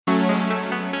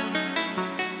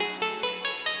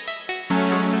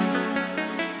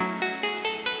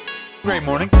great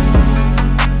morning.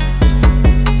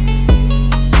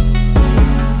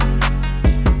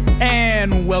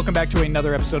 And welcome back to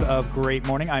another episode of Great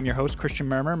Morning. I'm your host, Christian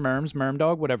Murmur, Merms,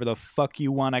 Mermdog, whatever the fuck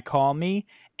you want to call me.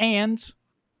 And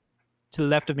to the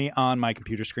left of me on my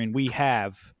computer screen, we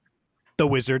have the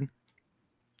Wizard,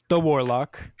 the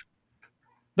Warlock,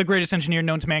 the greatest engineer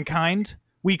known to mankind.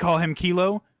 We call him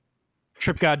Kilo,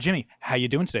 Trip God Jimmy. How you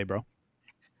doing today, bro?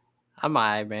 I'm all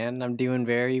right, man. I'm doing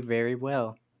very, very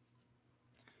well.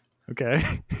 Okay.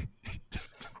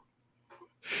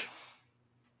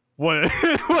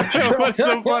 What's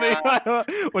so funny?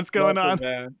 What's going on?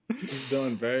 Man. He's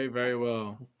doing very, very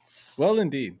well. Well,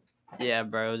 indeed. Yeah,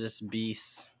 bro. Just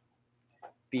beasts.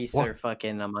 Beasts What? are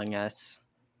fucking among us.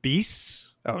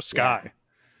 Beasts? Oh, Sky.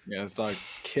 Yeah, this dog's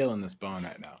killing this bone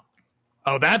right now.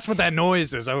 Oh, that's what that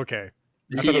noise is. Okay.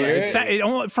 Yeah. It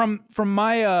almost, from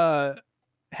my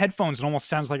headphones, it almost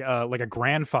sounds like a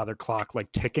grandfather clock,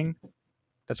 like ticking.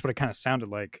 That's what it kind of sounded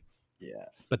like. Yeah.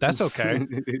 But that's okay.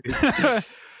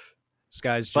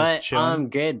 Sky's just But chilling. I'm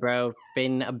good, bro.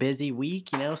 Been a busy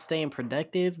week, staying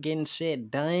productive, getting shit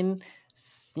done,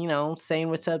 saying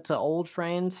what's up to old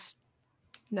friends.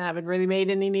 Haven't really made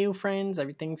any new friends.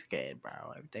 Everything's good,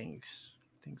 bro. Everything's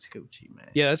Gucci, man.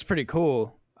 Yeah, that's pretty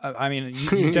cool. I mean,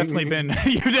 you've definitely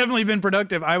been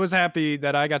productive. I was happy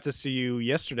that I got to see you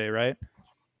yesterday, right?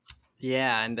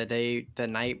 Yeah, and the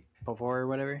night before or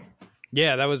whatever.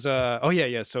 Yeah, that was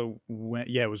yeah. So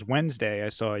it was Wednesday I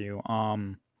saw you.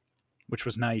 Which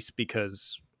was nice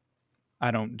because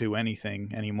I don't do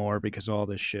anything anymore because of all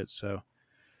this shit. So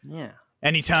Yeah.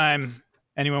 anytime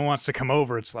anyone wants to come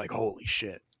over, it's like, holy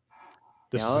shit.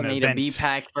 This is an need event. a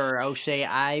B-pack for O'Shea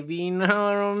Ivy, you know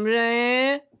what I'm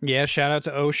saying? Yeah, shout out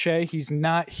to O'Shea. He's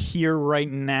not here right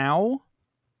now,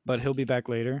 but he'll be back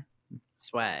later.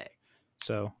 Swag.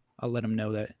 So I'll let him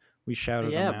know that we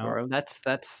shouted him out. Yeah, bro. That's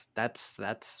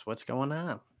what's going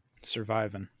on.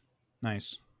 Surviving.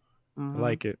 Nice. Mhm. I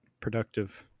like it.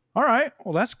 Productive. All right.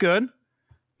 Well, that's good.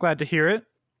 Glad to hear it.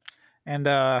 And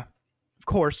of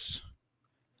course,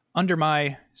 under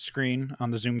my screen on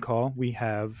the Zoom call, we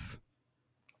have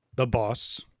the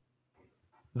boss,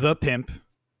 the pimp,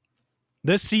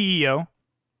 the CEO,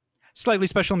 slightly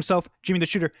special himself, Jimmy the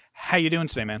Shooter. How you doing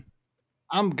today, man?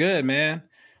 I'm good, man.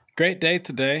 Great day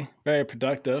today. Very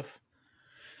productive.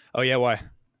 Oh, yeah, why?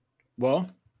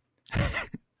 Well,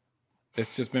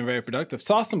 it's just been very productive.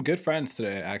 Saw some good friends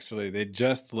today, actually. They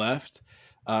just left.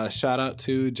 Shout out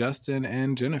to Justin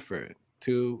and Jennifer,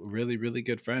 two really, really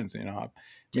good friends. Me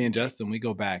and Justin, we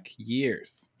go back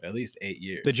years, at least 8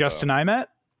 years. The Justin I met?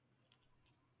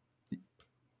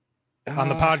 On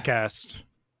the podcast.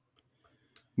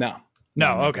 No.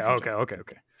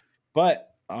 Okay.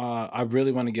 But I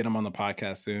really want to get him on the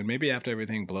podcast soon. Maybe after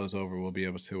everything blows over, we'll be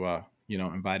able to,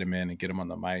 invite him in and get him on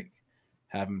the mic,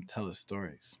 have him tell his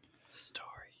stories.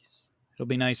 It'll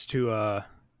be nice to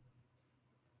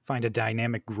find a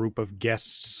dynamic group of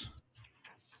guests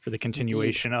for the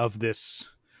continuation of this.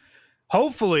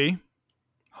 Hopefully,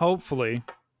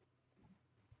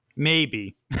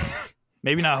 maybe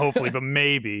not hopefully, but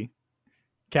maybe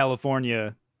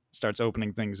California starts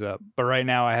opening things up. But right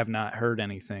now, I have not heard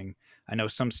anything. I know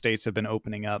some states have been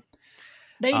opening up.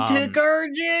 They took our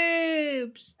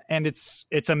jobs. And it's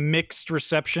a mixed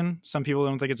reception. Some people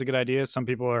don't think it's a good idea. Some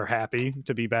people are happy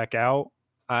to be back out.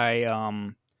 I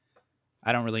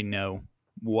don't really know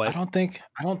what. I don't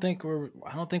think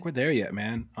we're there yet,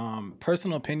 man.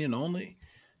 Personal opinion only,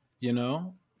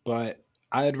 but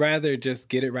I'd rather just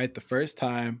get it right the first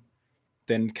time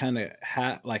than kind of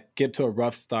get to a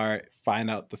rough start,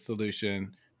 find out the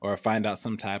solution, or find out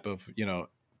some type of,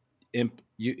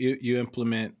 you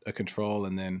implement a control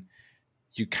and then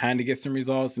you kind of get some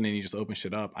results and then you just open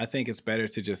shit up. I think it's better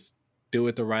to just do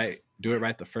it right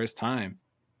the first time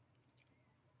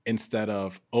instead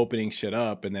of opening shit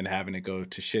up and then having to go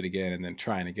to shit again and then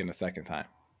trying again a second time.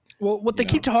 Well, what they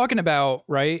keep talking about,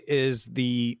 right, is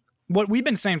what we've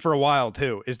been saying for a while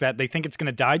too, is that they think it's going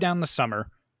to die down in the summer.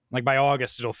 Like by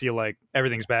August, it'll feel like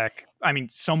everything's back. I mean,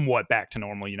 somewhat back to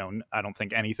normal. I don't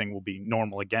think anything will be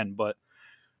normal again, but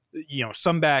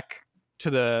some back to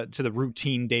the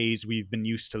routine days we've been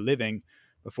used to living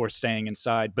before staying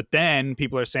inside. But then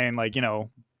people are saying, like,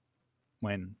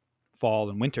 when fall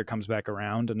and winter comes back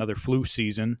around, another flu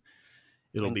season,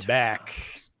 it'll be back.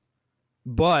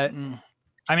 But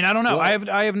I mean, I don't know. Well,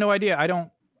 I have no idea. I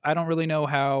don't really know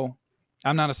how.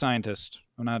 I'm not a scientist.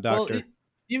 I'm not a doctor. Well,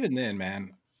 even then,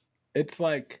 man, it's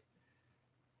like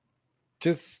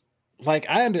just like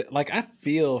I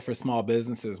feel for small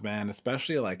businesses, man,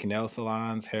 especially like nail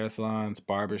salons, hair salons,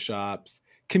 barbershops,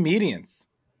 comedians.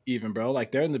 even, bro.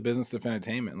 Like, they're in the business of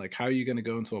entertainment. Like, how are you going to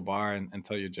go into a bar and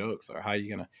tell your jokes? Or how are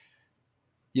you going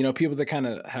to, people that kind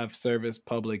of have service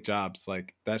public jobs,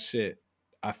 like, that shit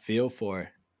I feel for.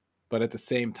 But at the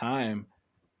same time,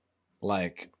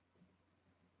 like,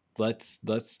 let's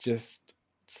just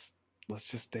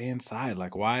stay inside.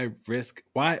 Like, why risk?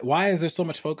 Why is there so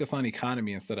much focus on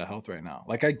economy instead of health right now?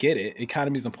 Like, I get it,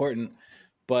 economy is important,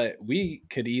 but we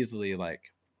could easily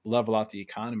like level out the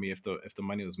economy if the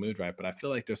money was moved right. But I feel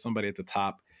like there's somebody at the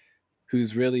top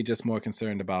who's really just more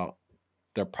concerned about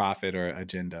their profit or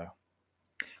agenda.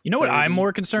 You know what I'm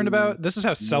more concerned about? This is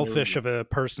how selfish of a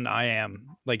person I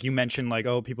am. Like, you mentioned, like,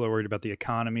 oh, people are worried about the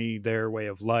economy, their way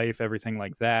of life, everything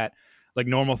like that. Like,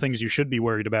 normal things you should be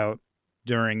worried about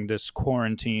during this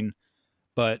quarantine.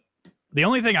 But the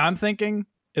only thing I'm thinking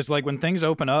is, like, when things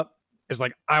open up, is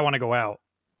like, I want to go out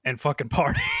and fucking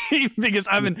party because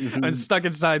I've been stuck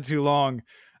inside too long.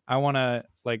 I want to,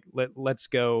 like, let's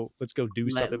go do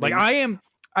something. Like, I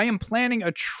am planning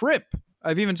a trip.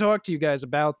 I've even talked to you guys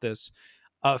about this.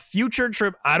 A future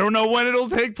trip. I don't know when it'll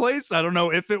take place. I don't know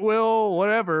if it will,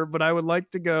 whatever, but I would like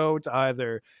to go to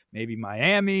either maybe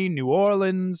Miami, New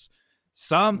Orleans,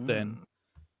 something.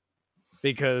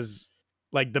 Because,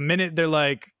 like, the minute they're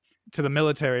like to the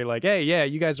military, like, hey, yeah,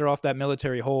 you guys are off that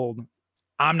military hold,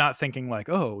 I'm not thinking like,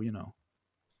 oh,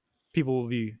 people will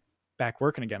be back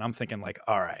working again. I'm thinking like,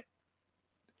 all right,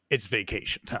 it's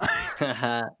vacation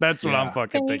time. That's what I'm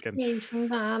fucking thinking.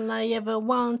 Vacation all I ever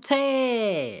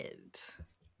wanted.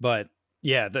 But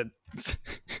yeah,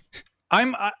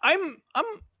 I'm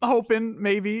hoping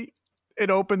maybe it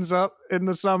opens up in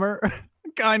the summer.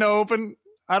 Kind of open.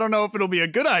 I don't know if it'll be a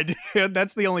good idea.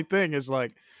 That's the only thing, is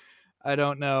like, I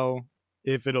don't know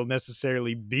if it'll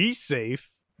necessarily be safe,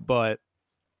 but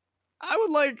I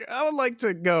would like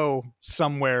to go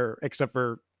somewhere except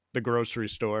for the grocery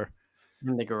store.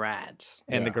 In the garage.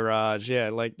 And the garage,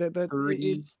 yeah. Like that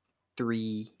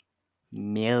 33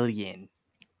 million.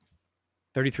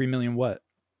 33 million what?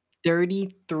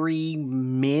 33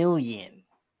 million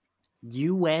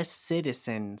U.S.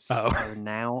 citizens are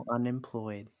now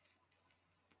unemployed.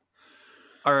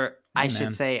 Or I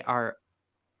should say are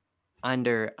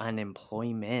under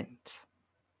unemployment.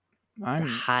 The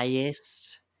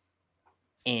highest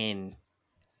in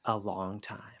a long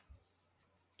time.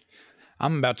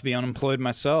 I'm about to be unemployed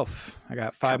myself. I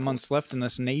got 5 months left in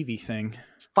this Navy thing.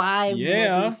 5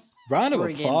 months. Round of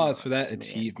applause for that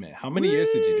achievement. How many years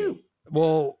did you do?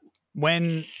 Well,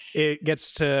 when it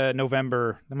gets to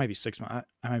November, that might be 6 months.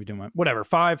 I might be doing whatever,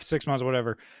 5, 6 months,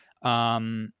 whatever.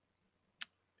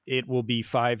 It will be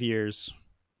 5 years.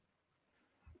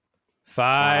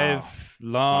 5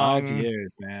 long 5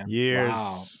 years, man. Years.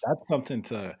 Wow, that's something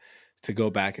to go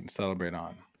back and celebrate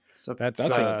on. So that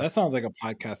sounds like a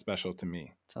podcast special to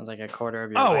me. Sounds like a quarter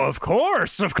of your life. Oh, of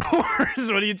course. What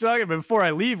are you talking about? Before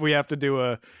I leave, we have to do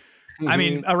a. I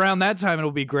mean, around that time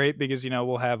it'll be great because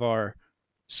we'll have our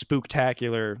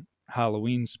spooktacular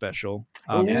Halloween special,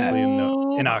 obviously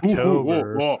in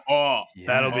October.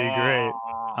 That'll be great.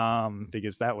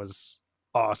 Because that was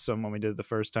awesome when we did it the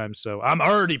first time. So I'm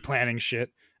already planning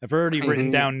shit. I've already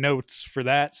written down notes for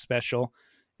that special.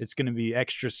 It's going to be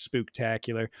extra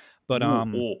spooktacular. But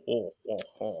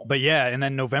but yeah, and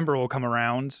then November will come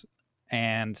around,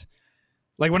 and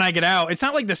like when I get out, it's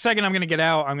not like the second I'm going to get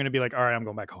out, I'm going to be like, all right, I'm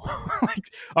going back home. Like,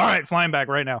 all right, flying back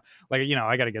right now. Like,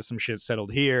 I got to get some shit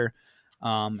settled here.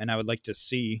 And I would like to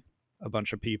see a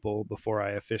bunch of people before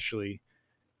I officially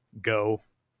go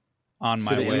on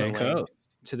my way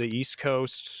to the East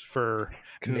Coast for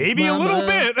maybe a little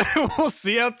bit. We'll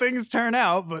see how things turn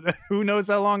out, but who knows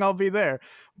how long I'll be there.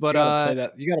 But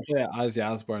you gotta play that Ozzy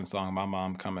Osbourne song, "My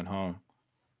Mom Coming Home."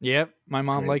 Yep, my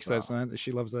mom likes that song.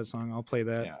 She loves that song. I'll play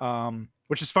that. Yeah.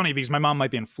 Which is funny because my mom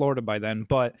might be in Florida by then.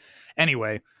 But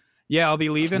anyway, yeah, I'll be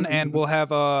leaving, and we'll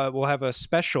have a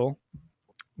special.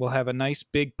 We'll have a nice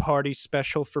big party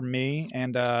special for me,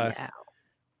 and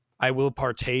I will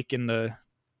partake in the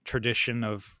tradition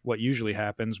of what usually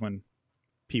happens when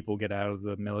people get out of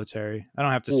the military. I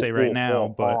don't have to say right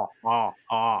now, but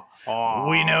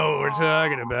we know what we're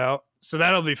talking about. So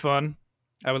that'll be fun.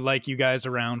 I would like you guys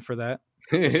around for that.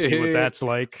 See what that's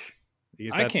like.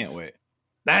 I can't wait.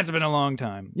 That's been a long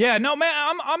time. Yeah, no, man,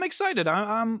 I'm excited.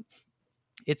 I'm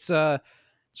it's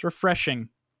refreshing.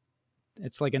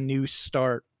 It's like a new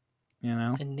start,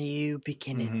 a new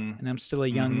beginning. And I'm still a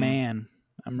young man.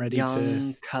 I'm ready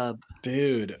young cub.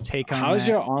 Dude, take on how's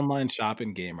your online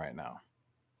shopping game right now?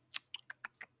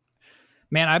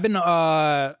 Man, I've been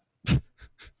I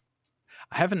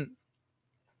haven't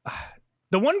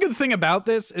the one good thing about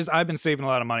this is I've been saving a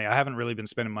lot of money. I haven't really been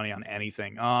spending money on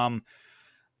anything.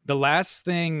 The last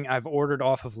thing I've ordered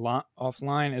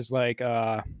offline is like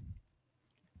I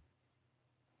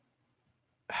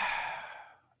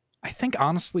think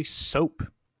honestly soap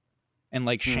and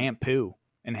like shampoo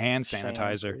and hand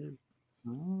sanitizer.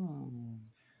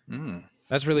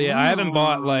 That's really it. I haven't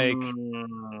bought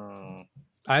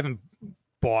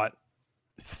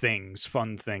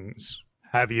fun things.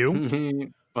 Have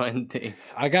you? Fun things.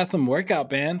 I got some workout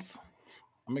bands.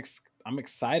 I'm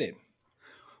excited.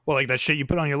 Well, like that shit you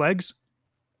put on your legs?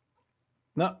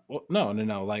 No.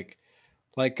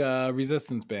 Like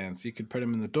resistance bands. You could put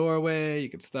them in the doorway. You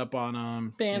could step on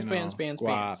them. Bands.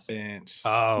 Squat, bench.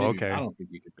 Oh, Maybe, okay. I don't think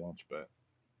you could bench, but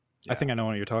I think I know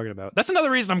what you're talking about. That's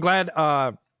another reason I'm glad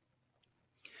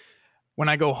when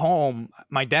I go home,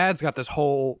 my dad's got this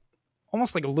whole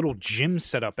almost like a little gym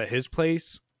set up at his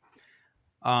place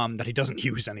that he doesn't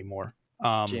use anymore.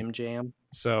 Gym jam.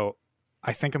 So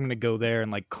I think I'm going to go there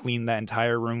and like clean that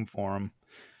entire room for him.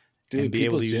 dude, and be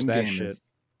able to use that shit.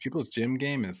 People's gym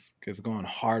game is going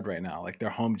hard right now. Like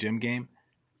their home gym game.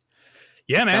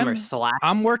 Yeah, man. Slack.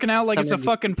 I'm working out like it's a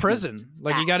fucking prison.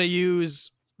 Like you got to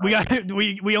use.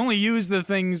 We only use the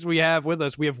things we have with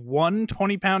us. We have one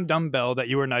 20-pound dumbbell that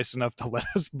you were nice enough to let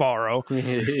us borrow.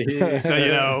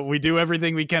 So we do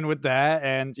everything we can with that,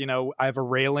 and I have a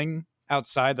railing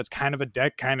outside that's kind of a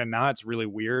deck, kind of not. It's really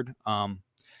weird.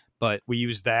 But we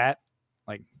use that,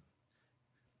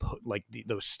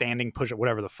 those standing push-up,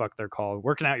 whatever the fuck they're called,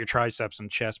 working out your triceps and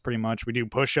chest. Pretty much, we do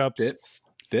push-ups,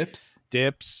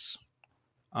 dips,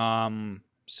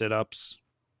 sit-ups.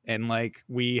 And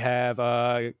we have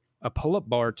a pull-up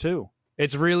bar too.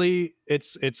 It's really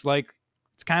it's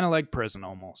kind of like prison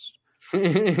almost.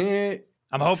 I'm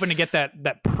hoping to get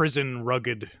that prison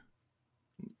rugged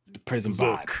prison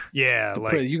look. vibe. Yeah,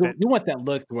 you want that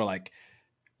look where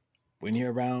when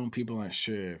you're around people aren't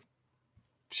sure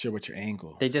what your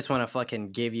angle. They just want to fucking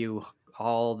give you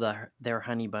all their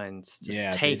honey buns.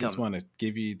 Just take them. They just want to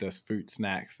give you those fruit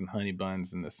snacks and honey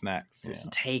buns and the snacks.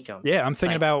 Just take them. Yeah, I'm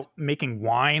thinking about making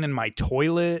wine in my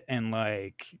toilet and hell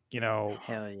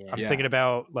yeah. I'm thinking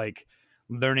about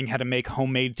learning how to make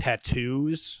homemade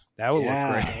tattoos. That would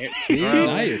look great.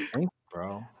 Now you're thinking,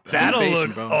 bro. That'll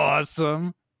look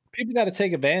awesome. People got to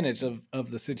take advantage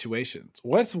of the situations.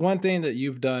 What's one thing that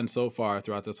you've done so far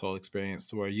throughout this whole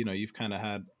experience where you've kind of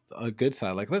had a good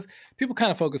side? People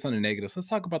kind of focus on the negatives. Let's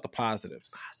talk about the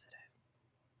positives.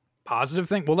 Positive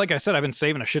thing. Well, like I said, I've been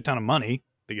saving a shit ton of money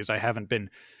because I haven't been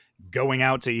going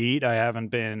out to eat. I haven't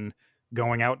been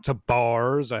going out to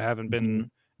bars. I haven't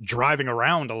been driving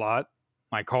around a lot.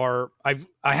 My car, I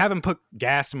haven't put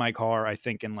gas in my car, I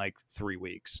think, in 3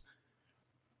 weeks,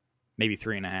 maybe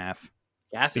 3.5.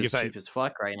 Gas is cheap as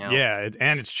fuck right now. Yeah,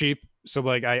 and it's cheap. So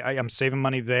I'm saving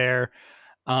money there.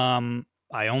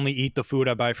 I only eat the food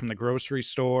I buy from the grocery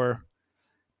store.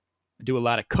 I do a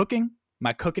lot of cooking.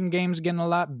 My cooking game's getting a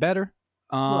lot better.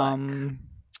 Another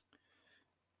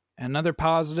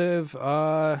positive,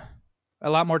 a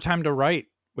lot more time to write,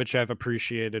 which I've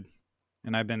appreciated,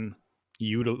 and I've been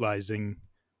utilizing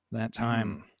that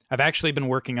time. I've actually been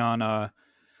working on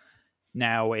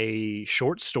now a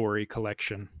short story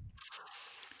collection.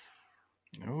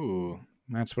 Ooh.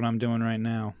 That's what I'm doing right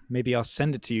now. Maybe I'll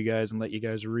send it to you guys and let you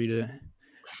guys read it.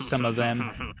 Some of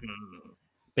them.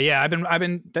 But yeah,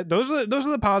 those are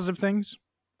the positive things.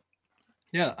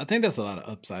 Yeah, I think there's a lot of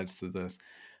upsides to this.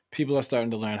 People are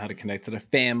starting to learn how to connect to their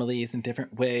families in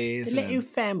different ways. The little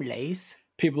families.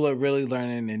 People are really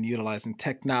learning and utilizing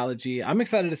technology. I'm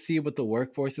excited to see what the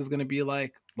workforce is going to be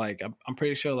like. I'm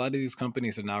pretty sure a lot of these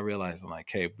companies are now realizing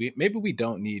hey, maybe we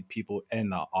don't need people in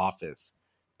the office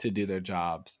to do their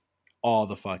jobs all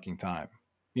the fucking time.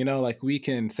 We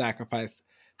can sacrifice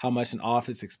how much an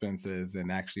office expense is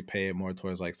and actually pay it more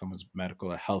towards someone's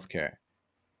medical or healthcare.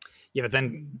 Yeah, but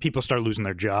then people start losing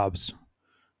their jobs.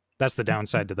 That's the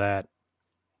downside to that.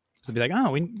 So be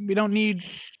we don't need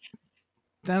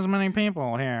as many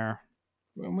people here.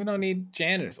 We don't need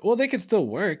janitors. Well, they could still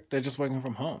work. They're just working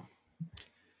from home.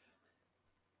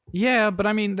 Yeah,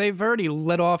 but they've already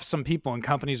let off some people and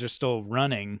companies are still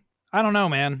running. I don't know,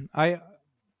 man.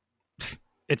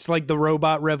 It's like the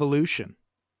robot revolution.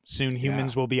 Soon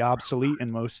humans will be obsolete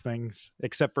in most things,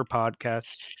 except for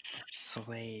podcasts.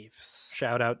 Slaves.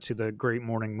 Shout out to the Great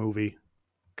Morning Movie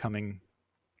coming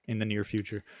in the near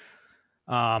future.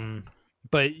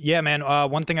 But yeah, man,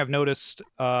 one thing I've noticed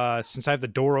since I have the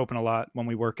door open a lot when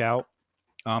we work out,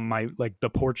 my the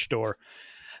porch door,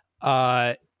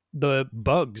 the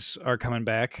bugs are coming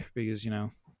back because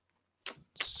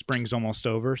spring's almost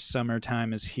over.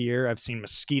 Summertime is here. I've seen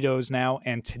mosquitoes now.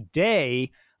 And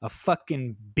today, a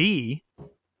fucking bee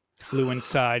flew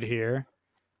inside here.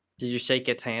 Did you shake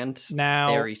its hand?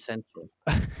 Now, Very essential.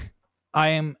 I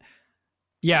am.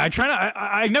 Yeah,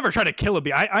 I never try to kill a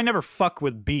bee. I never fuck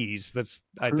with bees.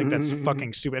 I think that's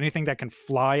fucking stupid. Anything that can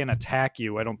fly and attack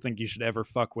you, I don't think you should ever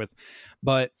fuck with.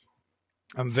 But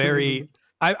I'm very.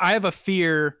 I have a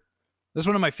fear. This is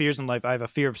one of my fears in life. I have a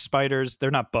fear of spiders.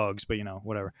 They're not bugs, but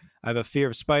whatever. I have a fear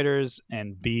of spiders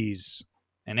and bees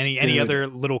and any other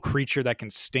little creature that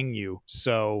can sting you.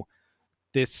 So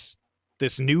this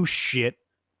new shit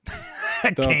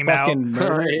that came out,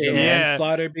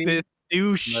 manslaughter bee. This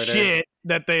new shit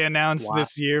that they announced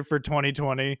this year for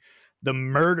 2020, the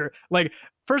murder. Like,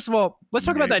 first of all, let's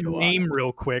talk about that name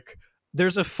real quick.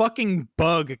 There's a fucking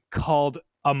bug called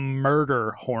a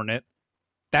murder hornet.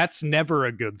 That's never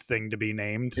a good thing to be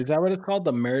named. Is that what it's called?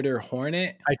 The murder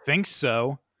hornet? I think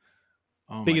so.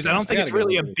 Oh because I don't think it's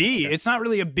really a bee. It's not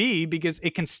really a bee because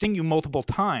it can sting you multiple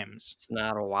times. It's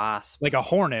not a wasp. Like a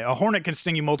hornet. A hornet can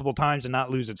sting you multiple times and not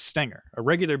lose its stinger. A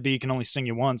regular bee can only sting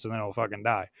you once and then it'll fucking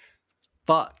die.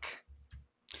 Fuck.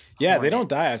 Yeah, hornets. They don't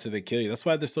die after they kill you. That's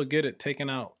why they're so good at taking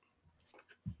out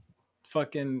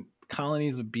fucking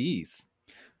colonies of bees.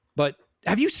 But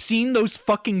have you seen those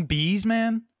fucking bees,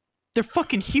 man? They're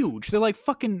fucking huge. They're like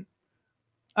fucking.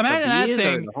 Imagine that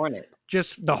thing. The hornet?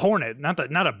 Just the hornet, not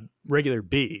a regular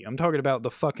bee. I'm talking about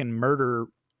the fucking murder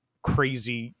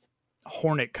crazy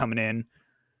hornet coming in.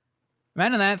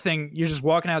 Imagine that thing. You're just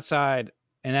walking outside,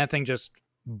 and that thing just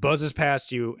buzzes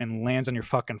past you and lands on your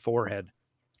fucking forehead.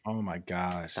 Oh my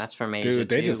gosh, that's from Asia. Dude,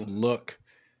 they just look.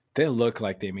 They look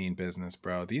like they mean business,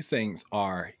 bro. These things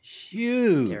are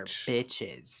huge. They're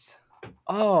bitches.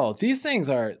 Oh, these things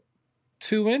are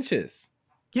 2 inches.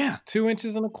 Yeah. 2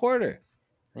 inches and a quarter.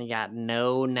 They got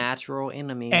no natural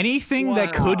enemies. Anything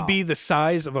that could be the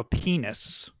size of a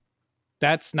penis.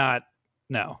 That's not.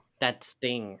 No. That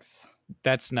stings.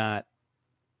 That's not.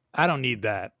 I don't need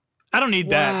that. I don't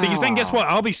need that. Because then guess what?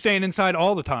 I'll be staying inside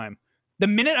all the time. The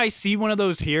minute I see one of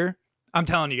those here, I'm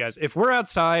telling you guys, if we're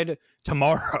outside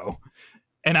tomorrow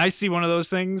and I see one of those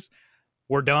things,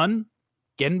 we're done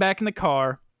getting back in the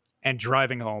car and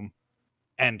driving home.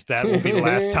 And that will be the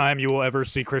last time you will ever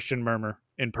see Christian Murmur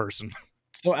in person.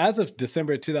 So as of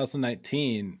December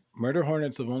 2019, murder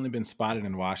hornets have only been spotted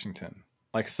in Washington,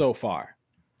 like so far.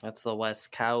 That's the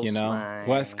West Coast, man.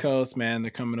 West Coast, man. They're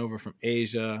coming over from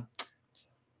Asia.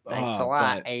 Thanks a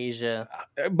lot, Asia.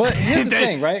 But here's the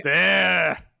thing, right?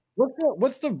 Yeah.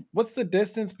 What's the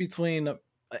distance between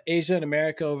Asia and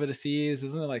America over the seas?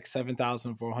 Isn't it like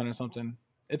 7,400 something?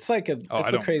 It's like a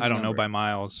crazy I don't number. know by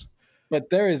miles. But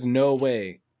there is no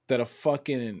way that a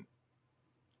fucking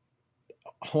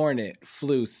hornet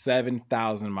flew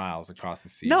 7,000 miles across the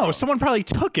sea. No, bro. someone probably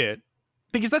took it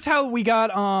because that's how we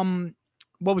got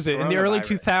what was it in the early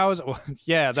 2000s?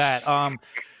 Yeah, that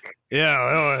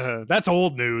that's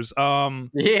old news.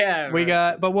 Yeah, we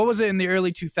got. But what was it in the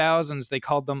early 2000s? They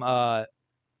called them the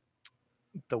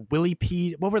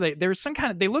Willipede. What were they? There was some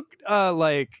kind of. They looked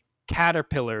like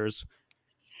caterpillars,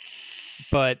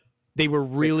 but they were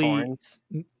really.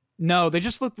 No, they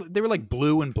just looked. They were like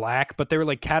blue and black, but they were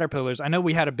like caterpillars. I know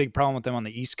we had a big problem with them on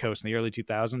the East Coast in the early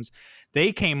 2000s.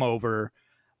 They came over,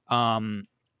 and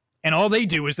all they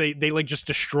do is they like just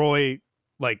destroy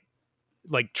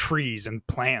like trees and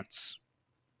plants.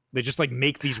 They just like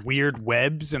make these weird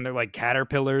webs, and they're like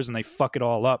caterpillars, and they fuck it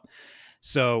all up.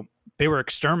 So they were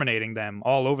exterminating them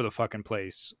all over the fucking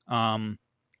place. And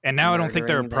now I don't think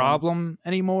they're a problem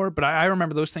anymore. But I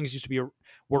remember those things used to be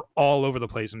were all over the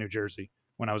place in New Jersey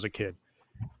when I was a kid.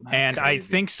 That's crazy. I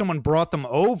think someone brought them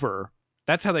over.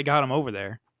 That's how they got them over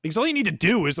there. Because all you need to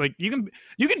do is like you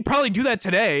can probably do that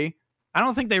today. I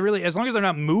don't think they really, as long as they're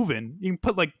not moving, you can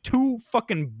put like 2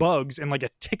 fucking bugs in like a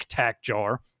Tic Tac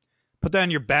jar, put that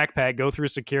in your backpack, go through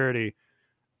security,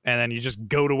 and then you just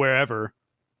go to wherever,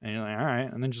 and you're like, all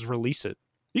right, and then just release it.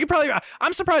 You could probably,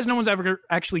 I'm surprised no one's ever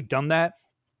actually done that.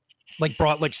 Like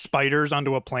brought like spiders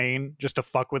onto a plane just to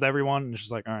fuck with everyone. And it's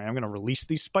just like, all right, I'm going to release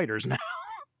these spiders now.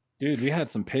 Dude, we had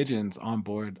some pigeons on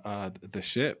board the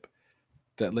ship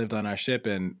that lived on our ship.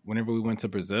 And whenever we went to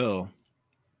Brazil,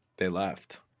 they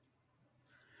left.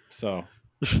 So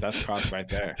that's cross right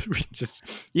there.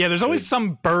 There's always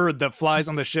some bird that flies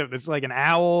on the ship. It's like an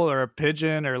owl or a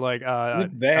pigeon or like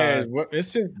it's there.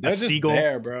 It's just they're just seagull.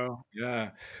 There, bro.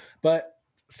 Yeah. But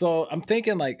so I'm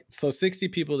thinking like 60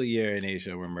 people a year in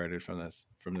Asia were murdered from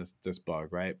this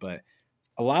bug, right? But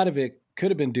a lot of it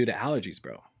could have been due to allergies,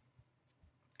 bro.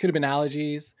 Could have been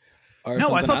allergies or no,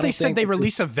 something. I thought they said they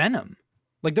release a venom.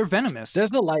 Like they're venomous. There's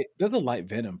a light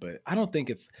venom, but I don't think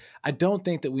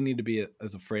that we need to be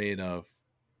as afraid of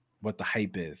what the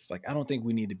hype is. Like I don't think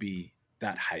we need to be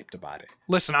that hyped about it.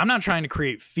 Listen, I'm not trying to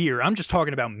create fear. I'm just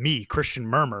talking about me, Christian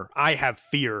Murmur. I have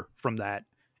fear from that.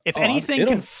 If anything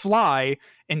can fly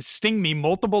and sting me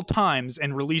multiple times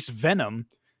and release venom,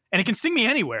 and it can sting me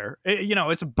anywhere,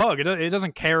 it's a bug. It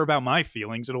doesn't care about my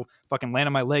feelings. It'll fucking land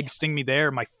on my leg, sting me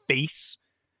there, my face.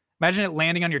 Imagine it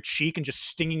landing on your cheek and just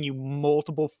stinging you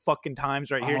multiple fucking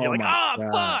times right here. And you're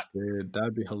like, fuck. Dude,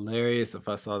 that'd be hilarious if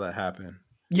I saw that happen.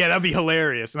 Yeah, that'd be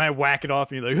hilarious. And I whack it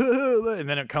off and you're like, and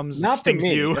then it comes and stings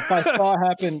you. If I saw it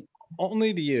happen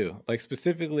only to you, like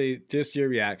specifically just your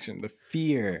reaction, the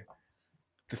fear.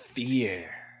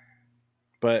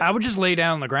 But I would just lay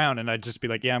down on the ground and I'd just be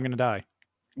like, yeah, I'm going to die.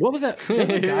 What was that? There's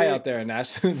a guy out there in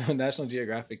National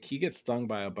Geographic. He gets stung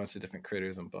by a bunch of different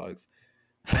critters and bugs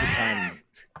all the time.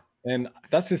 And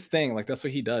that's his thing. Like, that's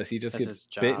what he does. He just gets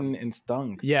bitten and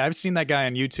stung. Yeah, I've seen that guy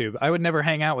on YouTube. I would never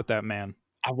hang out with that man.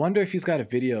 I wonder if he's got a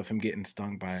video of him getting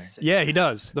stung by... Yeah, he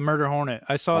does. The murder hornet.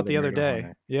 I saw it the other day.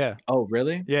 Hornet. Yeah. Oh,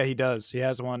 really? Yeah, he does. He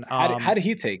has one. How did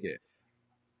he take it?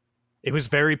 It was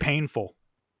very painful.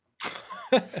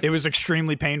 It was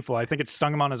extremely painful. I think it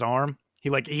stung him on his arm.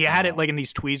 He had it like in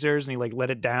these tweezers and he like let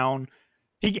it down.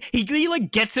 He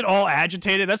like gets it all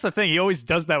agitated. That's the thing. He always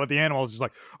does that with the animals. He's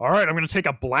like, all right, I'm going to take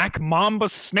a black mamba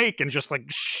snake and just like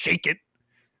shake it.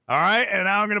 All right. And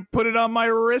now I'm going to put it on my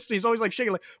wrist. And he's always like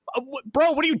shaking like,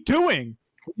 bro, what are you doing?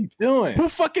 What are you doing? Who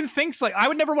fucking thinks like, I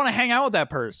would never want to hang out with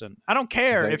that person. I don't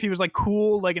care if he was like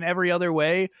cool, like in every other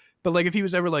way. But like if he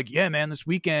was ever like, yeah, man, this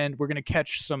weekend we're going to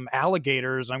catch some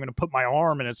alligators. I'm going to put my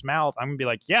arm in its mouth. I'm going to be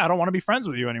like, yeah, I don't want to be friends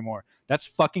with you anymore. That's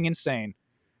fucking insane.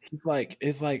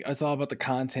 It's all about the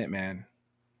content, man.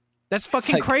 That's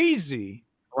fucking crazy.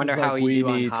 I wonder how we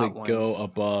need to go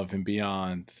above and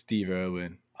beyond Steve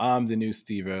Irwin. I'm the new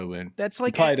Steve Irwin. That's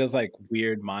like he probably does like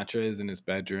weird mantras in his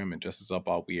bedroom and dresses up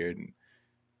all weird. And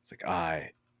it's like,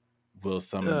 I will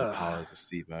summon the powers of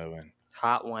Steve Irwin.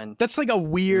 Hot ones. That's like a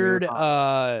weird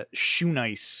shoe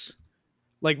nice.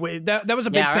 Like that was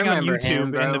a big thing on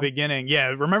YouTube in the beginning. Yeah,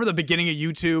 remember the beginning of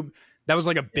YouTube? That was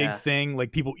like a big thing,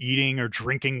 like people eating or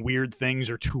drinking weird things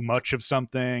or too much of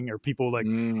something, or people like,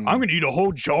 I'm going to eat a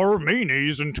whole jar of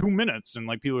mayonnaise in 2 minutes. And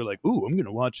like people are like, ooh, I'm going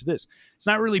to watch this. It's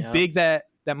not really big that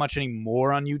much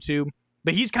anymore on YouTube,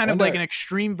 but he's kind of like an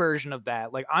extreme version of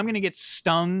that. Like, I'm going to get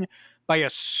stung by a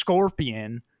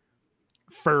scorpion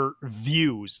for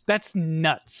views. That's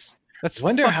nuts. That's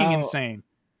fucking insane.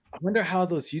 I wonder how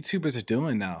those YouTubers are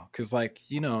doing now. Cause like,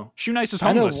 Shoe Nice is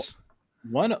homeless.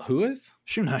 Who is?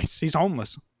 Shoe Nice. He's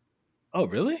homeless. Oh,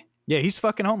 really? Yeah, he's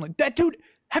fucking homeless. That dude,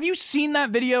 have you seen that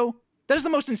video? That is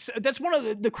the most that's one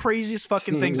of the craziest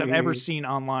fucking things I've ever seen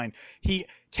online. He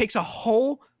takes a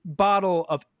whole bottle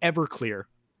of Everclear,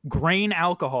 grain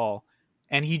alcohol,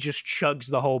 and he just chugs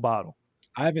the whole bottle.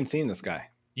 I haven't seen this guy.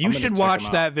 You should watch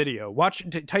that video.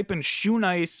 Type in Shoe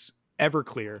Nice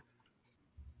Everclear.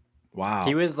 Wow.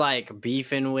 He was like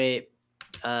beefing with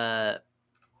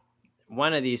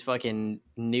one of these fucking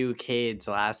new kids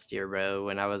last year, bro,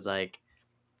 when I was like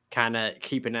kind of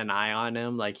keeping an eye on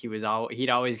him. Like he'd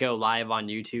always go live on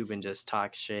YouTube and just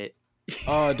talk shit.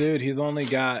 Oh, dude, he's only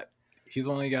got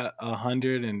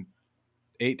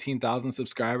 118,000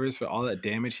 subscribers for all that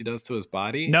damage he does to his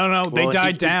body. No, they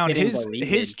died down. His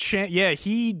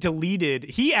he deleted.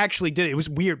 He actually did it. It was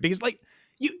weird because like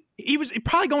he was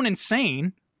probably going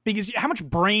insane. Because how much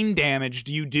brain damage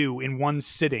do you do in one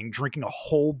sitting drinking a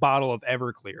whole bottle of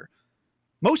Everclear?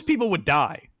 Most people would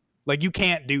die. Like, you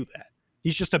can't do that.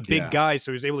 He's just a big guy,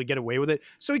 so he was able to get away with it.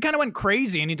 So he kind of went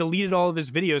crazy, and he deleted all of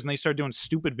his videos, and they started doing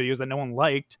stupid videos that no one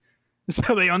liked.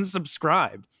 So they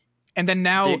unsubscribed. And then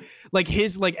now, like,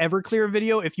 his like Everclear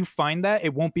video, if you find that,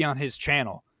 it won't be on his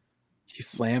channel. He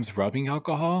slams rubbing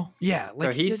alcohol? Yeah. Like,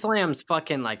 bro, he slams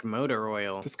fucking, like, motor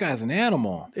oil. This guy's an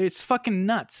animal. It's fucking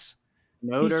nuts.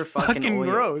 Motor fucking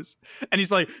oil. Gross. And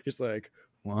he's like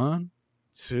 1,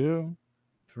 2,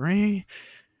 3.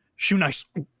 Shoe Nice.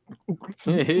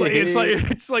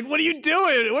 It's like, what are you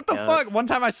doing? What the fuck? One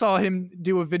time I saw him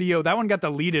do a video. That one got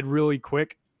deleted really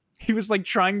quick. He was like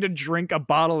trying to drink a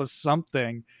bottle of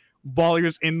something while he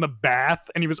was in the bath,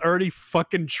 and he was already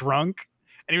fucking drunk.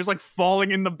 And he was like falling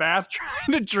in the bath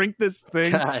trying to drink this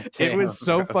thing. It was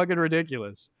so fucking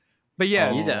ridiculous. But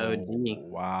yeah, he's an OG.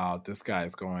 Wow, this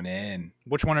guy's going in.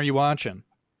 Which one are you watching?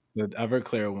 The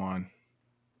Everclear one.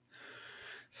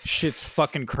 Shit's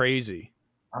fucking crazy.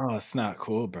 Oh, it's not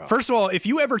cool, bro. First of all, if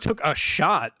you ever took a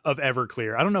shot of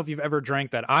Everclear, I don't know if you've ever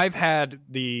drank that. I've had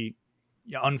the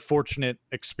unfortunate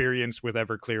experience with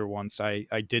Everclear once. I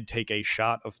did take a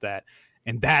shot of that,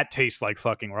 and that tastes like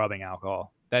fucking rubbing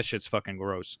alcohol. That shit's fucking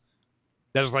gross.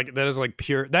 That is like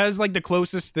pure. That is like the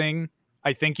closest thing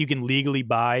I think you can legally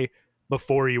buy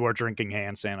before you are drinking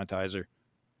hand sanitizer.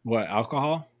 What,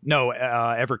 alcohol? No,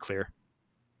 Everclear.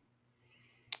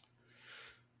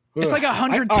 It's Ugh. like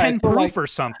 110 All right, so proof like or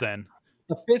something.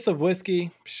 a fifth of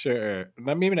whiskey, sure.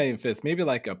 Maybe not even fifth. Maybe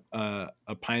like a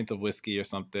pint of whiskey or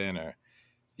something, or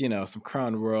some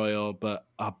Crown Royal. But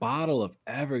a bottle of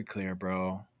Everclear,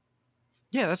 bro.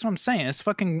 Yeah, that's what I'm saying. It's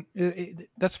fucking.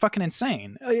 That's fucking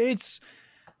insane.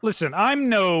 Listen.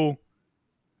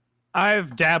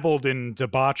 I've dabbled in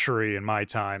debauchery in my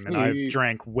time, and I've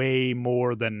drank way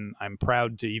more than I'm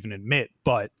proud to even admit.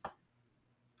 But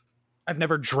I've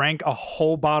never drank a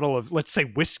whole bottle of, let's say,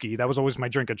 whiskey. That was always my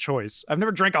drink of choice. I've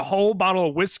never drank a whole bottle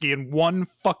of whiskey in one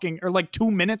fucking, or like 2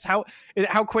 minutes. How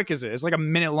quick is it? It's like a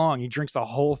minute long. He drinks the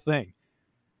whole thing.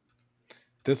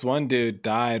 This one dude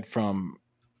died from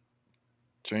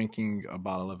drinking a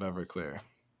bottle of Everclear.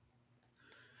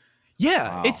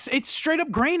 Yeah, Wow. it's straight up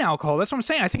grain alcohol. That's what I'm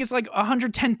saying. I think it's like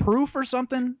 110 proof or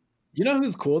something. You know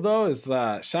who's cool though is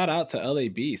shout out to LA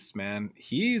Beast, man.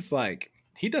 He's like,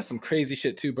 he does some crazy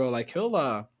shit too, bro. Like he'll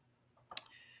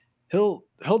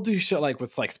do shit like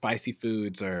with like spicy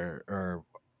foods or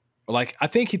like I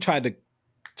think he tried to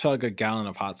chug a gallon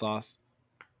of hot sauce.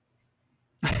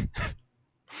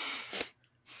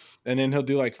 And then he'll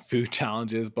do like food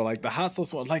challenges, but like the hot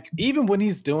sauce one, like even when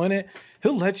he's doing it,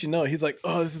 he'll let you know. He's like,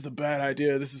 "Oh, this is a bad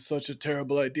idea. This is such a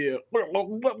terrible idea."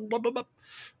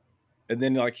 And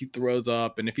then like he throws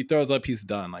up, and if he throws up, he's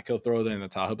done. Like he'll throw it in the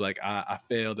towel. He'll be like, "I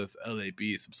failed as LA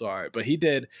Beast. I'm sorry." But he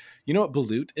did. You know what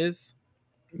balut is?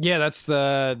 Yeah, that's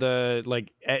the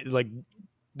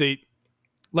pretty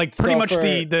much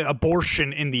the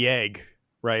abortion in the egg,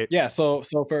 right? Yeah. So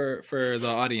for the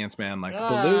audience, man, like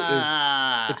balut is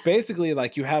it's basically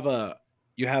like you have a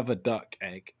duck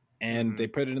egg, and they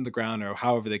put it in the ground or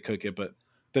however they cook it, but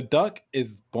the duck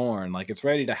is born, like it's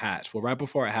ready to hatch. Well, right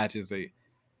before it hatches,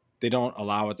 they don't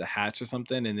allow it to hatch or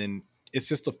something, and then it's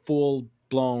just a full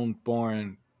blown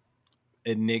born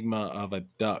enigma of a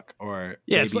duck or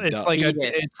it's duck.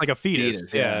 it's like a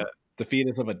fetus. Yeah, the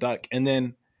fetus of a duck, and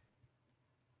then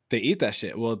they eat that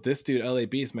shit. Well, this dude LA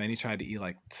Beast, man, he tried to eat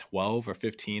like 12 or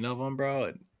 15 of them, bro.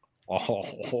 And,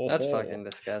 that's fucking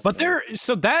disgusting.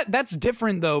 But that's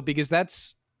different though, because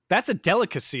that's a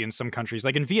delicacy in some countries.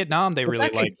 Like in Vietnam, they really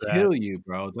like that. Kill you,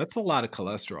 bro. That's a lot of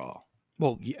cholesterol.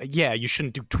 Well, yeah, you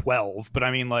shouldn't do 12, but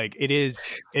I mean, like it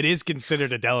is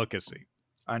considered a delicacy.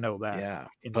 I know that. Yeah,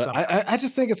 but I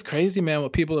just think it's crazy, man,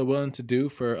 what people are willing to do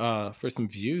for some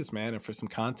views, man, and for some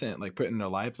content, like putting their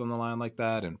lives on the line like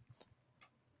that. And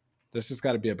there's just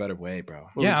got to be a better way, bro.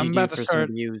 Yeah, I'm about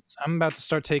to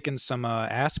start taking some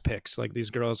ass pics like these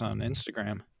girls on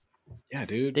Instagram. Yeah,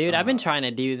 dude. Dude, I've been trying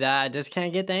to do that. I just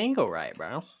can't get the angle right,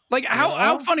 bro. Like,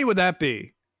 how funny would that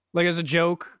be? Like, as a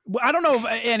joke? I don't know if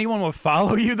anyone will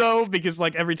follow you, though, because,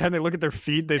 like, every time they look at their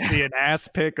feed, they see an ass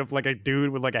pic of, like, a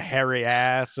dude with, like, a hairy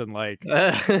ass and, like,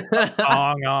 a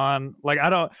thong on. Like,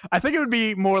 I think it would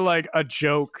be more like a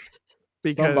joke.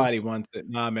 Because somebody wants it.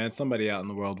 Nah, man, somebody out in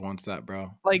the world wants that,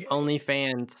 bro. Like,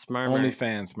 OnlyFans, Murmur.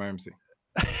 OnlyFans, Murmsy.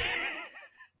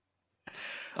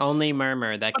 Only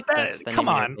Murmur. That's the come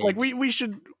name on. Like, we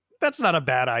should... That's not a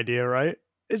bad idea, right?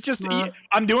 It's just,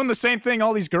 I'm doing the same thing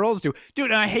all these girls do.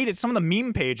 Dude, and I hate it. Some of the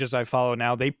meme pages I follow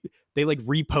now, they like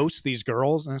repost these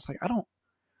girls, and it's like,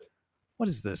 what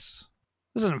is this?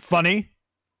 This isn't funny.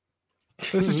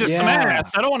 This is just some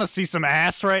ass. I don't want to see some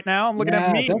ass right now. I'm looking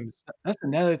at memes. That's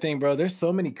another thing, bro. There's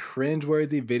so many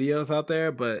cringeworthy videos out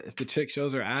there, but if the chick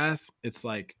shows her ass, it's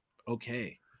like,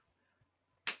 okay.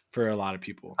 For a lot of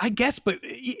people. I guess, but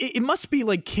it must be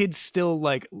like kids still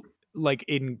like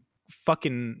in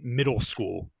fucking middle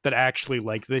school that actually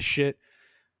like this shit,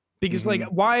 because like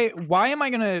why am I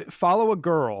gonna follow a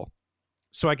girl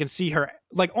so I can see her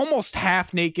like almost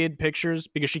half naked pictures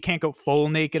because she can't go full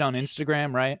naked on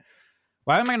Instagram, right?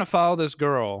 Why am I gonna follow this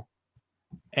girl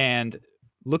and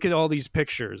look at all these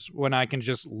pictures when I can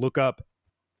just look up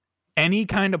any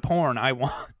kind of porn I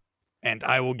want and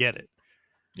I will get it?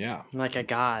 Yeah, like a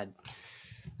god.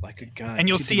 Like a gun. And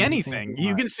you'll see anything.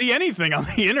 You can see anything on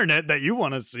the internet that you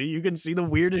want to see. You can see the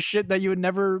weirdest shit that you would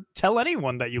never tell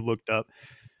anyone that you looked up.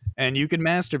 And you can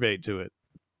masturbate to it.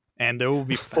 And there will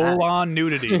be full-on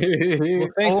nudity. Well,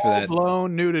 thanks for that.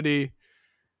 Full-blown nudity.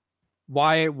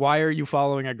 Why are you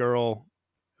following a girl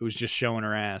who's just showing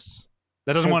her ass?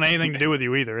 That doesn't want anything to do with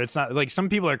you either. It's not like some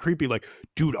people are creepy like,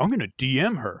 dude, I'm going to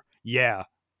DM her. Yeah,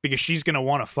 because she's going to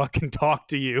want to fucking talk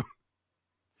to you.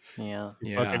 Yeah.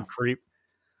 Fucking creep.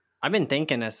 I've been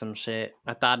thinking of some shit.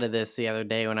 I thought of this the other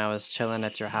day when I was chilling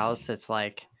at your house. It's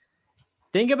like,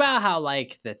 think about how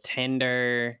like the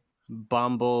Tinder,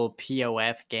 Bumble,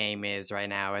 POF game is right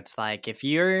now. It's like if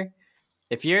you're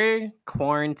if you're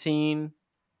quarantined,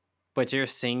 but you're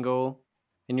single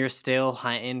and you're still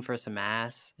hunting for some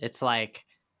ass, it's like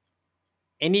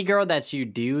any girl that you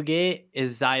do get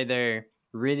is either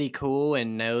really cool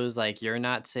and knows like you're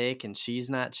not sick and she's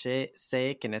not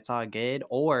sick and it's all good,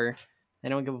 or they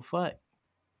don't give a fuck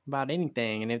about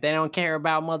anything. And if they don't care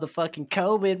about motherfucking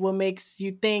COVID, what makes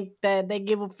you think that they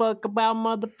give a fuck about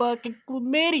motherfucking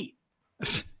chlamydia?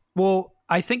 Well,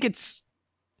 I think it's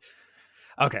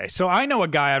okay. So I know a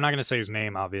guy. I'm not going to say his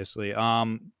name, obviously.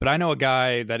 But I know a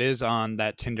guy that is on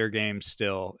that Tinder game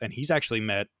still, and he's actually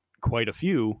met quite a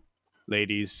few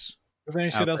ladies. There's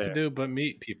any shit else to do but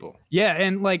meet people. Yeah,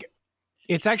 and like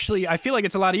it's actually, I feel like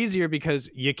it's a lot easier because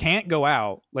you can't go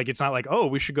out. Like it's not like, oh,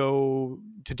 we should go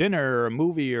to dinner or a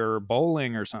movie or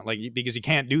bowling or something, like, because you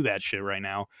can't do that shit right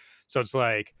now. So it's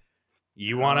like,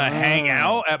 you want to hang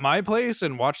out at my place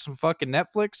and watch some fucking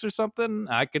Netflix or something?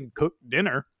 I can cook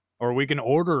dinner, or we can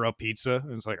order a pizza.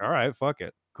 And it's like, all right, fuck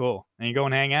it, cool. And you go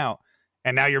and hang out,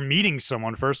 and now you're meeting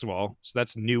someone, first of all, so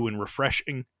that's new and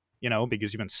refreshing, you know,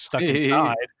 because you've been stuck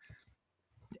inside.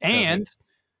 And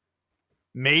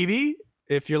maybe,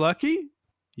 if you're lucky,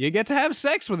 you get to have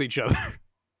sex with each other,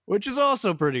 which is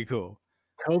also pretty cool.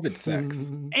 COVID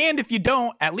sex. And if you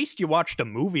don't, at least you watched a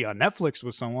movie on Netflix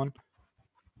with someone,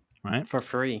 right? For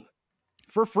free.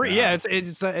 For free. Yeah,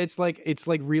 it's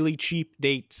like really cheap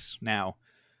dates now,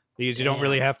 because you don't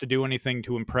really have to do anything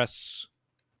to impress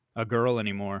a girl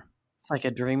anymore. It's like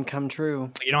a dream come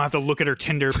true. You don't have to look at her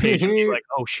Tinder page and be like,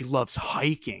 oh, she loves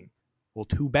hiking. Well,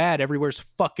 too bad. Everywhere's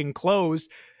fucking closed.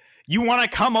 You want to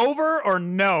come over or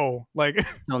no? Like,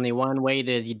 it's only one way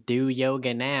to do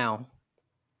yoga now.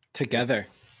 Together.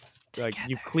 Like,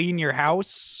 you clean your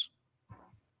house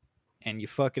and you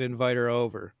fucking invite her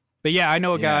over. But yeah, I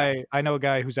know a guy. I know a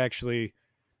guy who's actually,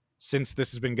 since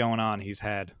this has been going on, he's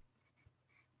had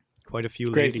quite a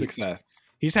few great ladies. Success.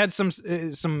 He's had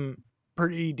some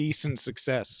pretty decent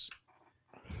success,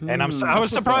 and I was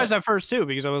surprised at first too,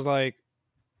 because I was like,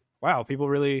 wow, people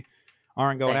really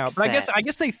aren't going out. But I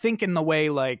guess they think in the way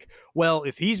like, well,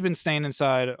 if he's been staying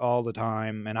inside all the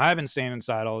time and I've been staying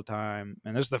inside all the time,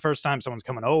 and this is the first time someone's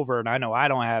coming over and I know I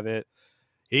don't have it,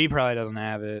 he probably doesn't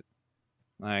have it.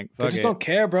 Like, they just don't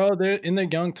care, bro. They're in their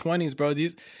young 20s, bro.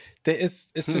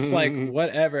 It's just like,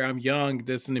 whatever. I'm young.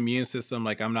 This is an immune system.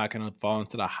 Like, I'm not gonna fall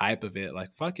into the hype of it.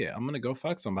 Like, fuck it. I'm gonna go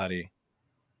fuck somebody.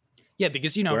 Yeah,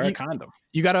 because you know, wear a condom.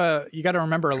 You gotta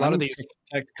remember a lot of these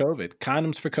protect COVID.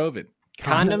 Condoms for COVID.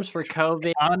 Condoms for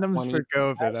COVID. Condoms for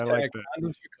COVID. I like that.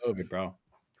 Condoms for COVID, bro.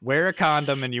 Wear a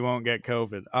condom and you won't get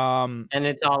COVID. And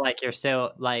it's all like you're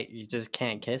still like, you just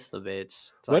can't kiss the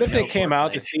bitch. What like, if they came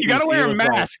out to CDC? You gotta wear a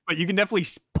mask, but you can definitely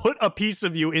put a piece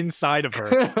of you inside of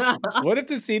her. What if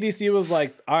the CDC was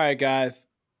like, all right, guys,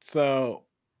 so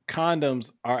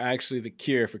condoms are actually the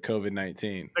cure for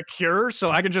COVID-19? The cure?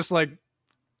 So I could just like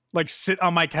sit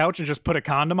on my couch and just put a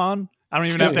condom on? I don't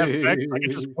even have to have sex. I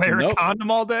can just wear a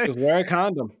condom all day? Just wear a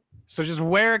condom. So just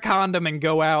wear a condom and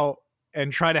go out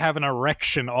and try to have an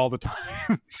erection all the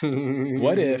time.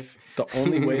 What if the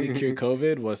only way to cure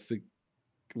COVID was to,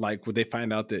 like, would they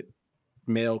find out that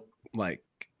male, like,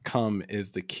 cum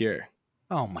is the cure?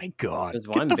 Oh my God. There's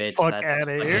one bitch out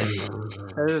of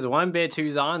here. There's one bitch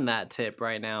who's on that tip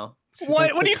right now.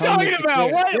 What are you talking about?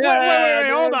 What? Wait,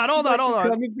 hold on.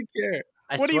 Cum is the cure.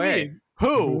 What do you mean?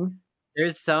 Who?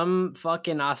 There's some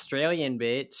fucking Australian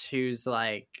bitch who's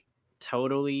like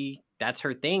totally, that's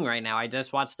her thing right now. I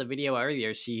just watched the video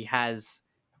earlier. She has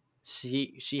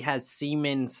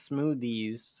semen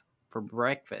smoothies for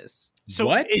breakfast. So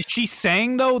what is she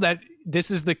saying though, that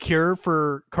this is the cure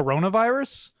for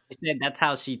coronavirus? She said that's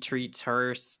how she treats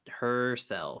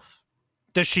herself.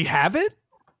 Does she have it?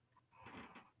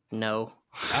 No.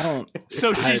 I don't.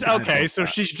 So she's okay. So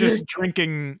she's just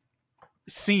drinking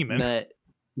semen.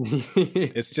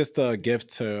 It's just a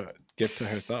gift to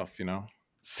herself, you know.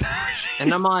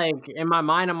 And I'm like, in my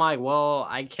mind, I'm like, well,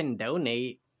 I can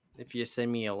donate if you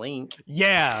send me a link.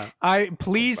 Yeah,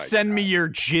 please send me your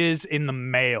jizz in the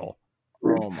mail.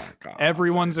 Oh my God.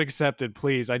 Everyone's accepted,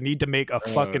 please. I need to make a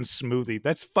fucking smoothie.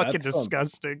 That's fucking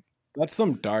disgusting. That's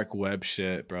some dark web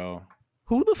shit, bro.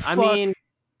 Who the fuck? I mean,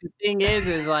 the thing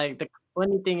is like, the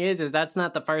funny thing is that's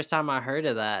not the first time I heard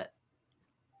of that.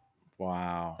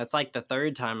 Wow. That's like the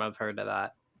third time I've heard of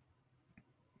that.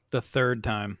 The third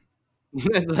time.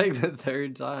 It's like the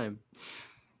third time.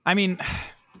 I mean,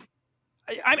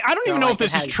 I don't even know if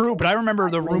this is true, but I remember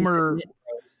the rumor.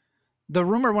 The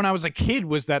rumor when I was a kid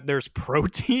was that there's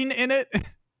protein in it.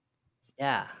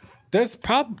 Yeah. There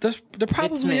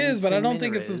probably is, but I don't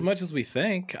think it's as much as we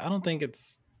think. I don't think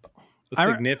it's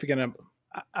significant.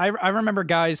 I remember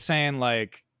guys saying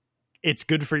like it's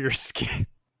good for your skin.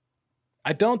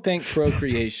 I don't think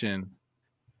procreation,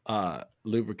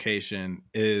 lubrication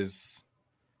is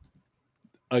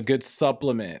a good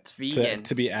supplement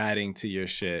to be adding to your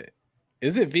shit.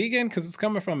 Is it vegan? Because it's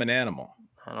coming from an animal.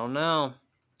 I don't know.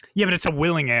 Yeah, but it's a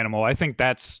willing animal. I think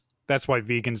that's why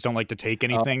vegans don't like to take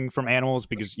anything from animals,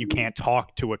 because you can't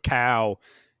talk to a cow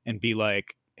and be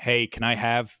like, "Hey, can I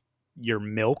have your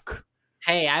milk?"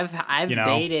 Hey, I've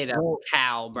dated a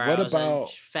cow, bro. What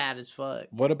about fat as fuck?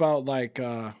 What about like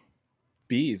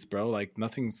bees, bro? Like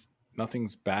nothing's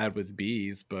bad with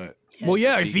bees, but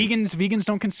vegans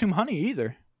don't consume honey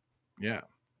either. Yeah,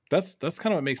 that's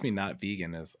kind of what makes me not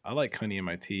vegan. Is I like honey in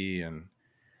my tea and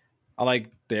I like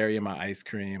dairy in my ice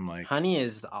cream. Like honey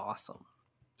is awesome.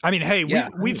 I mean, hey,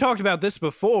 we've talked about this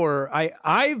before.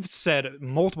 I've said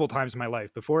multiple times in my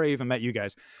life before I even met you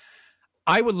guys,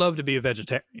 I would love to be a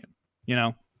vegetarian. You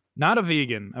know, not a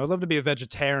vegan. I would love to be a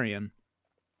vegetarian,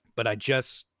 but I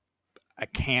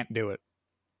can't do it.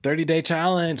 30-day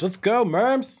challenge. Let's go,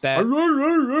 Merms.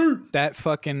 That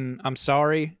fucking, I'm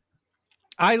sorry.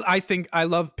 I think I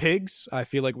love pigs. I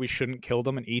feel like we shouldn't kill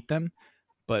them and eat them.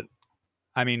 But,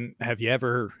 I mean, have you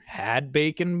ever had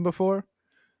bacon before?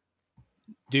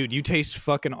 Dude, you taste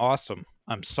fucking awesome.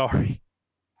 I'm sorry.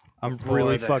 I'm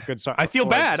really fucking sorry. I feel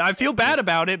bad. I feel bad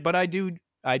about it, but I do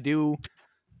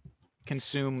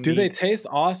consume. Do they taste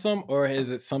awesome, or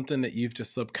is it something that you've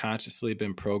just subconsciously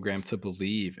been programmed to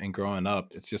believe, and growing up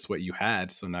it's just what you had,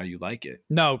 so now you like it?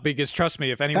 No, because trust me,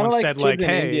 if anyone said like,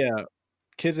 hey,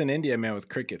 kids in India, man, with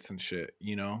crickets and shit,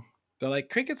 you know, they're like,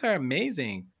 crickets are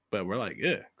amazing, but we're like,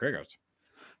 yeah, crickets.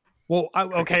 Well,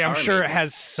 okay, I'm sure it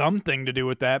has something to do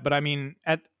with that, but I mean,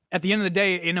 at the end of the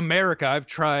day, in America, I've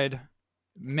tried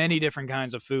many different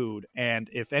kinds of food, and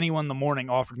if anyone in the morning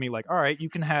offered me like, all right, you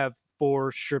can have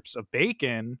 4 strips of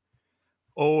bacon,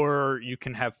 or you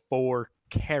can have 4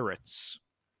 carrots,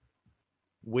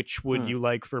 which would you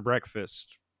like for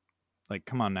breakfast? Like,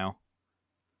 come on now.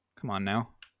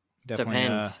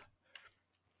 Definitely,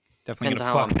 definitely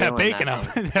gonna fuck that bacon up.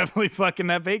 Definitely fucking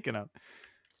that bacon up.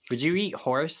 Would you eat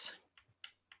horse?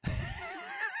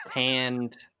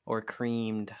 Canned or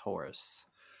creamed horse?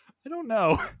 I don't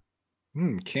know.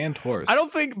 Canned horse. I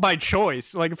don't think by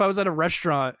choice. Like if I was at a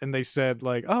restaurant and they said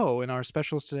like, "Oh, and our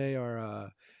specials today are,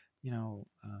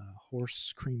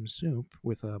 horse cream soup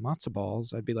with matzo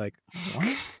balls," I'd be like,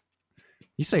 "What?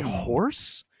 You say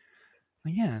horse?"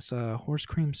 Like, yeah, it's horse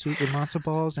cream soup with matzo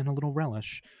balls and a little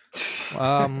relish.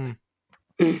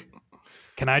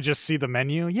 Can I just see the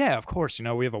menu? Yeah, of course. You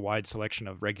know, we have a wide selection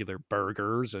of regular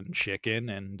burgers and chicken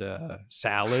and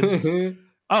salads.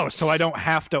 Oh, so I don't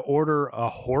have to order a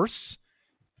horse?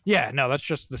 Yeah, no, that's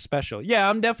just the special. Yeah,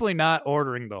 I'm definitely not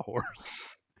ordering the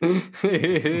horse.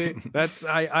 That's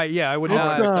I would not.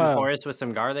 Some horse with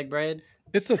some garlic bread.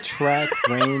 It's a track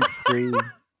range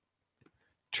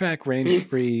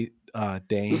free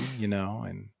Dane, you know,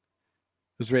 and it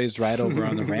was raised right over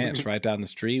on the ranch, right down the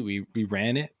street. We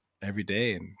ran it every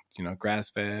day, and you know,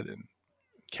 grass fed and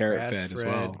carrot fed as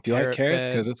well. Do you like carrots?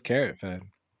 Because it's carrot fed.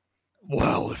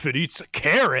 Well, if it eats a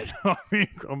carrot, I mean,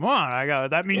 come on,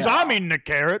 that means I'm eating a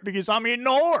carrot because I'm eating a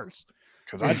horse.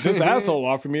 Because this asshole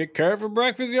offered me a carrot for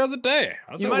breakfast the other day.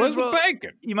 I said, "Where's the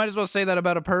bacon?" You might as well say that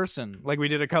about a person, like we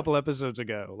did a couple episodes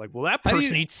ago. Like, well, that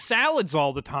person eats salads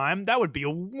all the time. That would be a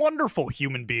wonderful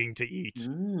human being to eat.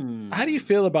 How do you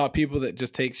feel about people that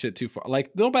just take shit too far?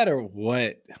 Like, no matter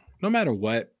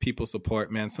what people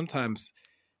support, man, sometimes,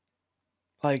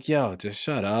 like, yo, just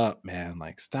shut up, man.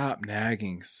 Like, stop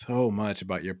nagging so much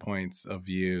about your points of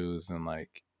views and,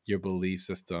 like, your belief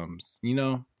systems, you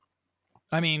know?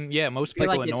 I mean, yeah, most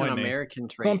people like annoy it's an me. American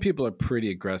trait. Some people are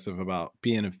pretty aggressive about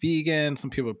being a vegan. Some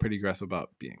people are pretty aggressive about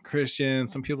being Christian.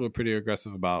 Some people are pretty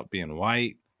aggressive about being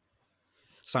white.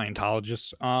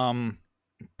 Scientologists.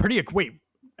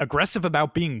 Aggressive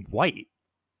about being white.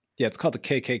 Yeah, it's called the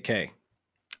KKK.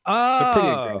 Oh. They're pretty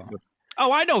aggressive.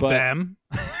 Oh, I know them.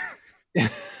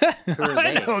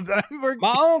 I know them.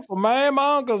 My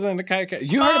uncle's in the KKK.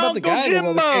 You heard about the guy that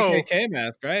wore the KKK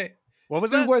mask, right? What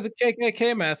was that? Dude wears a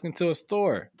KKK mask into a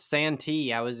store.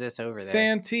 Santee, I was just over there.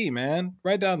 Santee, man,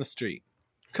 right down the street.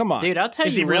 Come on, dude. I'll tell you.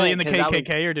 Is he really in the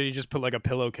KKK, or did he just put like a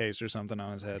pillowcase or something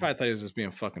on his head? I thought he was just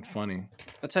being fucking funny.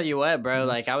 I'll tell you what, bro.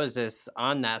 Like I was just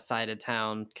on that side of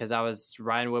town because I was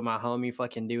riding with my homie,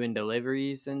 fucking doing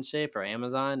deliveries and shit for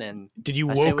Amazon. And did you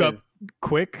woke up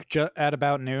quick at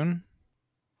about noon?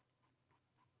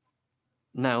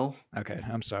 No. Okay,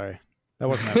 I'm sorry. That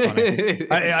wasn't that funny.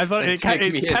 I thought it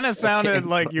kind of sounded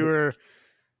like you were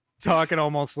talking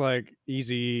almost like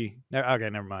easy. Okay,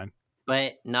 never mind.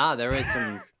 But nah, there was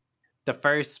some. The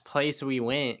first place we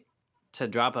went, to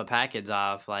drop a package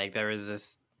off, like there was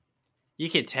this, you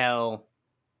could tell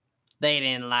they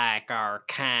didn't like our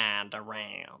kind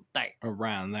around there.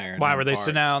 Around there. Why were they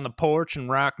sitting out on the porch and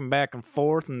rocking back and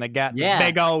forth, and they got the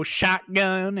big old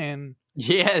shotgun and...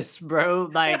 Yes, bro.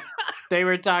 Like, they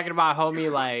were talking about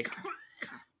homie, like,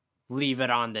 leave it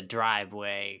on the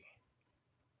driveway.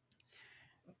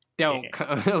 Don't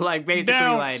come. Like,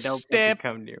 basically, don't step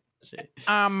come near shit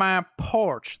on my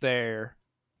porch there.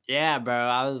 Yeah, bro.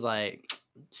 I was like,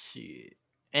 shit.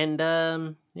 And,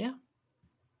 yeah.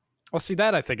 Well, see,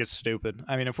 that I think is stupid.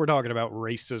 I mean, if we're talking about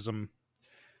racism.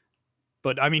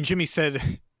 But, I mean, Jimmy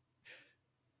said...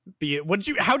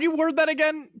 How'd you word that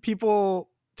again? People...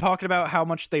 talking about how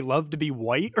much they love to be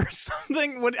white or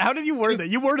something. How did you word that?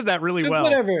 You worded that really well.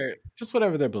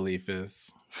 Whatever their belief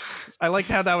is. I liked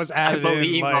how that was added I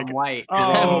believe in. Like, I'm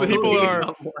white.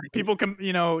 People can,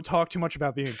 talk too much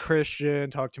about being Christian,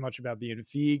 talk too much about being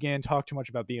vegan, talk too much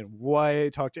about being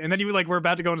white, and then you we're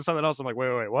about to go into something else. I'm like,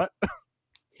 wait, what?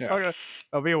 Yeah. Okay.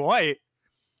 I'll be white.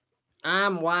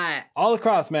 I'm white. All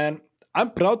across, man.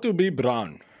 I'm proud to be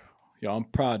brown. Yo, I'm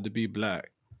proud to be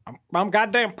black. I'm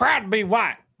goddamn proud to be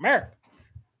white. America.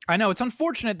 I know, it's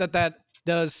unfortunate that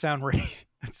does sound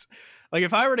it's like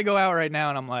if I were to go out right now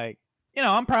and I'm like,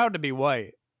 I'm proud to be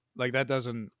white. Like it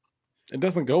doesn't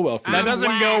go well for you. That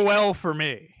doesn't go well for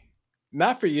me.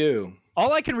 Not for you.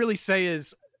 All I can really say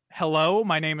is, hello,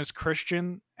 my name is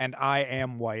Christian and I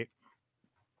am white.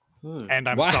 And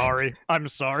I'm sorry. I'm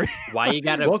sorry. Why you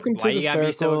gotta Welcome to the circle.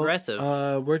 Be so aggressive?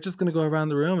 We're just gonna go around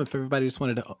the room if everybody just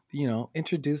wanted to,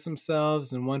 introduce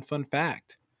themselves and one fun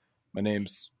fact. My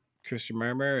name's Christian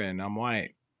Murmur and I'm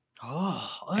white.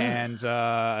 And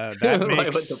that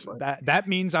makes that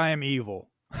means I am evil.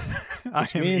 I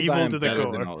am evil to the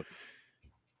core.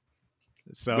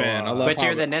 So, man, but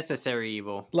you're the necessary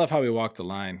evil. Love how we walk the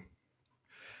line.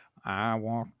 I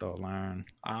walk the line.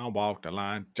 I walk the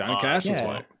line. Johnny Cash was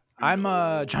white. I'm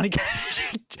Johnny Cash.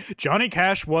 Johnny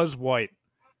Cash was white.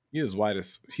 He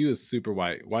was super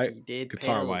white. White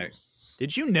guitar white.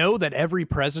 Did you know that every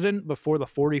president before the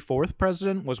 44th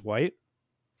president was white?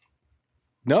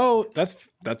 No, that's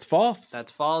false.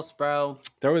 That's false, bro.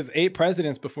 There was 8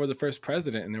 presidents before the first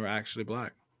president, and they were actually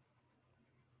black.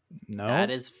 No, that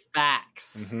is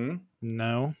facts. Mm-hmm.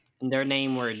 No, and their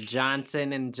name were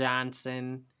Johnson and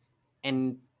Johnson,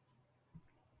 and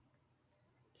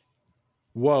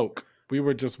woke. We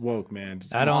were just woke, man.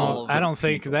 I don't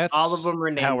think that's all of them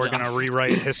were named how we're going to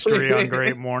rewrite history on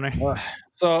Great Morning.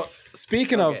 So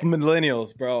speaking of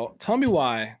millennials, bro, tell me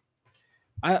why.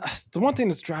 The one thing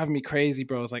that's driving me crazy,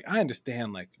 bro, is like, I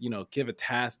understand, like, give a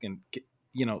task and,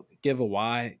 give a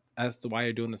why as to why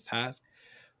you're doing this task.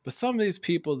 But some of these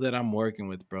people that I'm working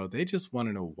with, bro, they just want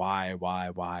to know why.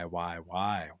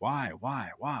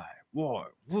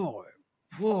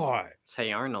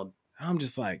 Say Arnold. I'm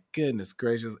just like, goodness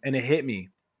gracious. And it hit me.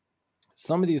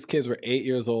 Some of these kids were 8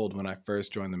 years old when I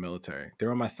first joined the military. They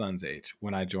were my son's age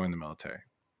when I joined the military.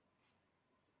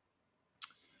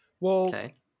 Well,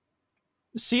 okay.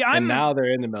 See, and now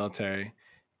they're in the military,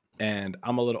 and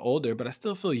I'm a little older, but I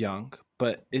still feel young.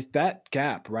 But it's that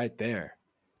gap right there.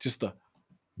 Just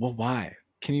why?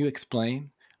 Can you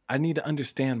explain? I need to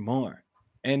understand more.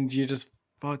 And you're just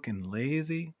fucking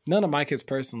lazy. None of my kids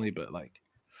personally, but like,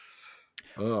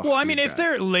 well, I mean, if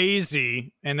they're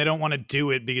lazy and they don't want to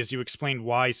do it because you explained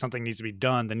why something needs to be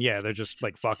done, then yeah, they're just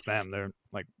like, fuck them. They're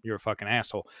like, you're a fucking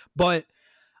asshole. But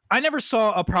I never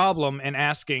saw a problem in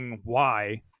asking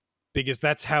why, because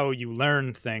that's how you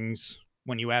learn things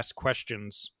when you ask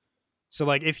questions. So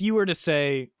like, if you were to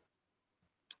say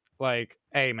like,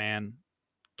 hey man,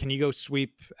 can you go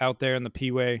sweep out there in the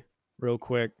P-way real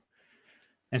quick?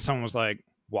 And someone was like,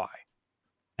 why?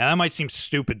 Now, that might seem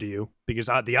stupid to you because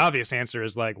the obvious answer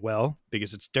is like, well,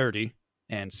 because it's dirty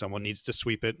and someone needs to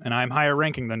sweep it and I'm higher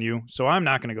ranking than you, so I'm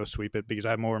not going to go sweep it because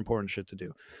I have more important shit to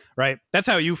do, right? That's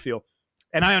how you feel.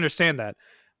 And I understand that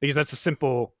because that's a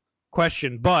simple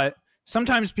question. But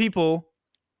sometimes people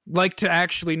like to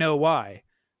actually know why.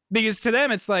 Because to them,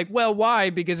 it's like, well,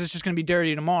 why? Because it's just going to be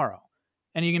dirty tomorrow.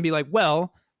 And you can be like,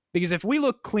 well, because if we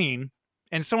look clean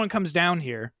and someone comes down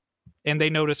here and they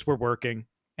notice we're working,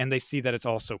 and they see that it's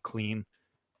also clean,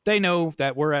 they know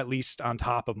that we're at least on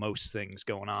top of most things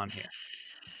going on here.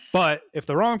 But if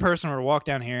the wrong person were to walk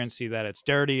down here and see that it's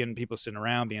dirty and people sitting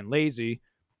around being lazy,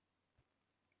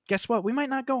 guess what? We might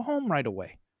not go home right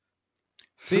away.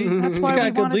 See, that's why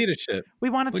you got good leadership.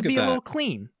 We want it to be a little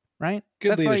clean, right?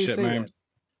 Good leadership, man.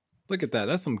 Look at that.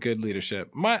 That's some good leadership.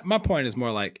 My point is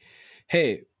more like,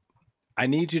 hey, I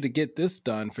need you to get this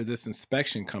done for this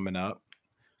inspection coming up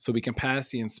so we can pass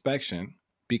the inspection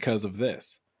because of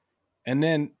this. And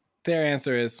then their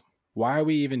answer is, why are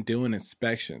we even doing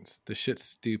inspections? The shit's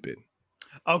stupid.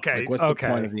 Okay. Like, what's the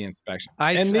point of the inspection?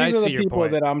 These are the people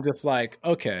that I'm just like,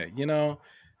 okay, you know,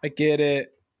 I get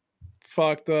it.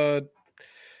 Fuck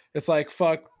it's like,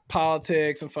 fuck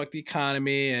politics and fuck the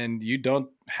economy, and you don't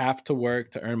have to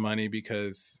work to earn money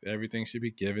because everything should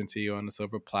be given to you on a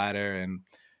silver platter. And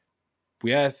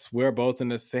yes, we're both in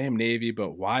the same Navy,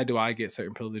 but why do I get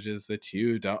certain privileges that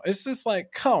you don't? It's just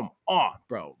like, come on,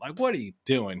 bro. Like, what are you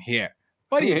doing here?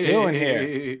 What are you doing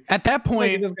here? At that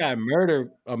point, this guy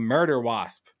a murder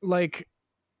wasp. Like,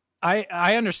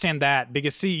 I understand that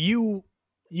because see, you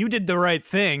did the right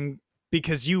thing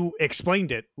because you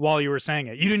explained it while you were saying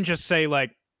it. You didn't just say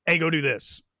like, "Hey, go do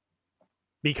this,"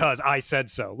 because I said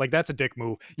so. Like, that's a dick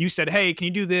move. You said, "Hey, can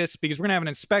you do this? Because we're gonna have an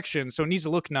inspection, so it needs to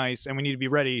look nice, and we need to be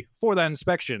ready for that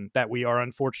inspection that we are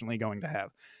unfortunately going to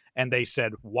have." And they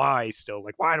said, "Why still?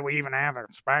 Like, why do we even have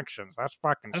inspections? That's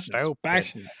fucking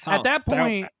stupid." At that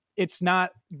point, it's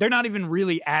not. They're not even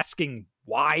really asking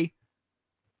why,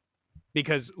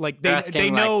 because like they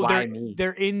know like,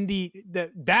 they're in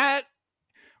that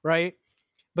right,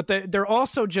 but they're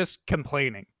also just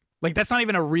complaining. Like, that's not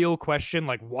even a real question,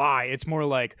 like, why? It's more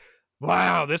like,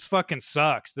 wow, this fucking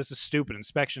sucks. This is stupid.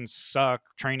 Inspections suck.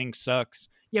 Training sucks.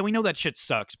 Yeah, we know that shit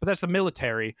sucks, but that's the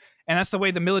military. And that's the way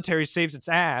the military saves its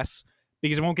ass,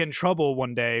 because it won't get in trouble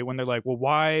one day when they're like, well,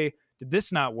 why did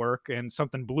this not work and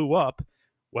something blew up?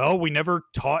 Well, we never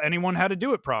taught anyone how to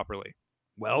do it properly.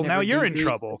 Well, now you're in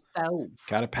trouble.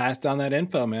 Gotta pass down that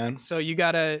info, man. So you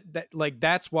gotta,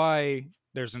 that's why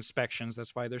there's inspections.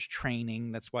 That's why there's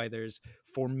training. That's why there's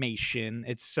formation.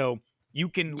 It's so you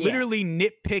can literally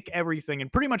nitpick everything and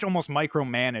pretty much almost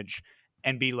micromanage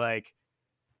and be like,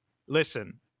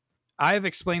 listen, I have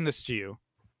explained this to you.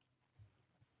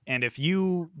 And if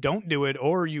you don't do it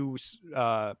or you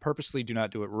purposely do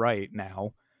not do it right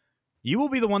now, you will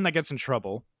be the one that gets in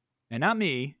trouble and not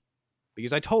me,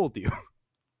 because I told you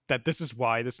that this is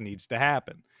why this needs to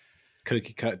happen.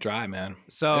 Cookie cut dry, man.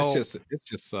 So it's just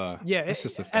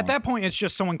at that point it's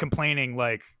just someone complaining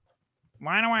like,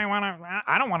 why do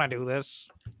I don't want to do this.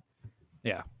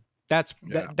 Yeah. That's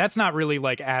not really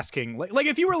like asking like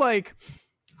if you were like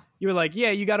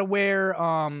yeah, you got to wear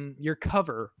your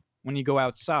cover when you go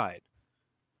outside,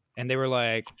 and they were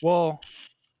like, well,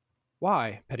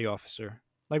 why, petty officer?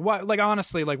 Like, why? Like,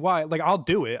 honestly, like, why? Like, I'll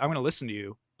do it, I'm gonna listen to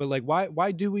you, but like,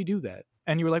 why do we do that?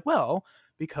 And you were like, well,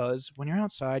 because when you're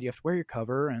outside, you have to wear your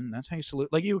cover, and that's how you salute.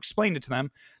 Like, you explained it to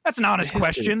them. That's an honest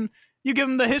question. You give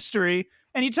them the history,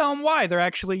 and you tell them why they're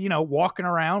actually, you know, walking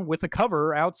around with a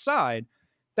cover outside.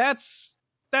 That's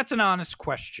an honest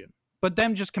question. But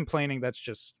them just complaining, that's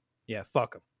just, yeah,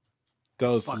 fuck them.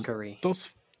 Those fuckery.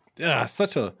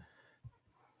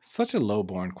 Such a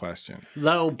lowborn question.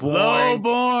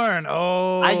 Lowborn.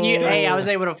 Oh, I was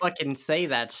able to fucking say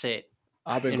that shit.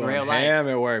 I've been going ham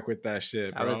at work with that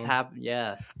shit, bro. I was happy.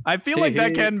 Yeah. I feel like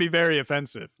that can be very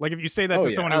offensive. Like, if you say that to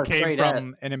someone who came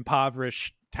from an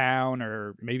impoverished town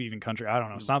or maybe even country, I don't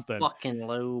know, something. Fucking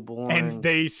lowborn. And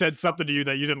they said something to you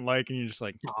that you didn't like, and you're just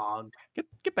like, dog,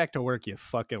 get back to work, you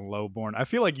fucking lowborn. I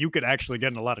feel like you could actually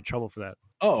get in a lot of trouble for that.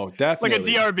 Oh, definitely. Like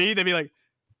a DRB, they'd be like,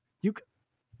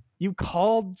 you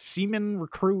called seaman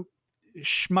recruit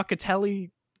Schmuckatelli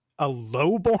a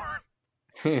lowborn?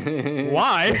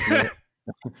 Why?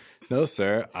 No,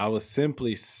 sir. I was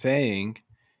simply saying,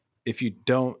 if you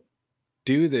don't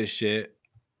do this shit,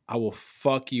 I will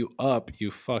fuck you up, you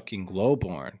fucking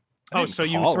lowborn. Oh, so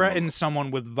you threaten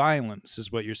someone with violence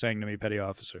is what you're saying to me, petty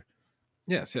officer.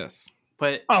 Yes.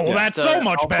 But that's so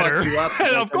much better.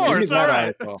 Of course. All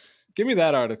right. Give me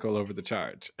that article over the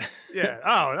charge. Yeah.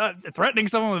 Oh, threatening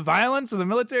someone with violence in the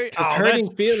military?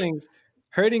 Hurting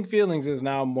feelings is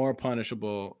now more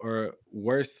punishable, or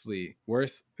worse.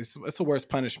 It's a worse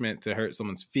punishment to hurt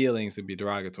someone's feelings and be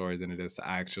derogatory than it is to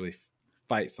actually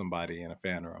fight somebody in a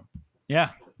fan room.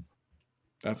 Yeah.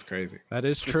 That's crazy. That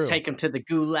is true. Just take them to the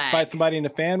gulag. Fight somebody in the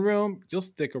fan room, you'll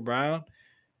stick around.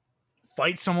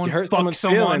 Fight someone, you hurt fuck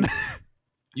someone.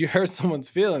 You hurt someone's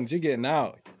feelings, you're getting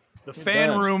out. The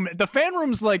fan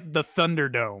room's like the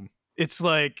Thunderdome. It's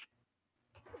like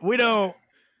we don't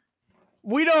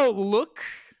look,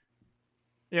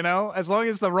 you know, as long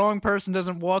as the wrong person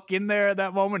doesn't walk in there at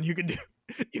that moment, you can do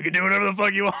whatever the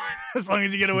fuck you want as long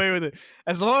as you get away with it.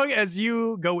 As long as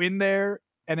you go in there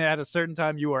and at a certain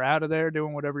time you are out of there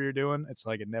doing whatever you're doing, it's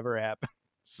like it never happened.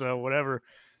 So whatever.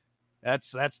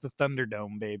 That's the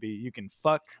Thunderdome, baby. You can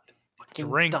fuck,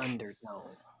 drink, Thunderdome,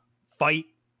 fight,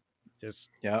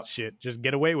 just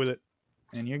get away with it,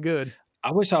 and you're good.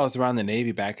 I wish I was around the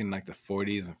Navy back in like the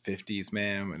 40s and 50s,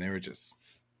 man, when they were just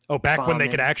back when they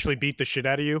could actually beat the shit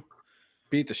out of you.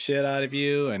 beat the shit out of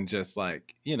you, and just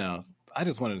like, you know, I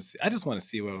just want to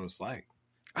see what it was like.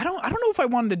 I don't know if I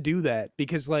wanted to do that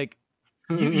because like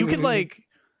you could like,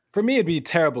 for me it'd be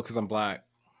terrible because I'm black.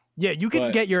 Yeah, you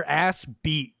could get your ass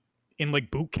beat in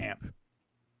like boot camp.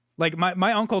 Like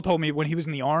my uncle told me when he was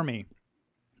in the army.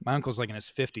 My uncle's like in his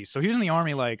 50s, so he was in the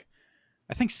army like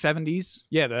I think 70s.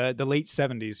 Yeah, the late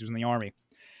 70s. He was in the army,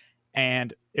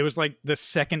 and it was like the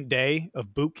second day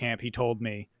of boot camp. He told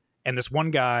me, and this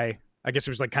one guy, I guess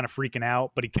he was like kind of freaking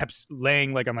out, but he kept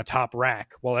laying like on the top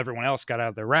rack while everyone else got out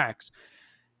of their racks.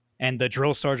 And the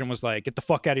drill sergeant was like, "Get the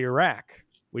fuck out of your rack.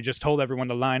 We just told everyone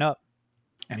to line up."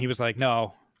 And he was like,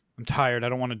 "No, I'm tired. I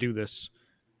don't want to do this.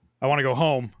 I want to go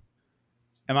home."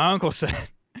 And my uncle said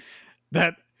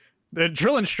that the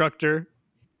drill instructor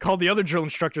called the other drill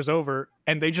instructors over,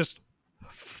 and they just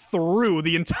threw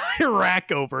the entire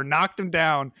rack over, knocked him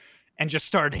down, and just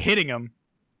started hitting him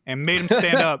and made him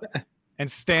stand up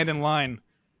and stand in line.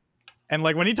 And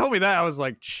like when he told me that, I was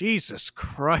like, Jesus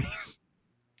Christ.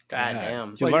 God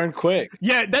damn. You learn quick.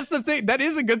 Yeah, that's the thing. That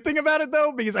is a good thing about it,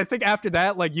 though, because I think after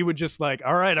that, like, you would just like,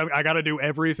 all right, I got to do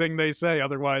everything they say.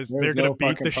 Otherwise, they're going to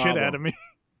beat the shit out of me.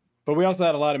 But we also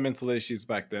had a lot of mental issues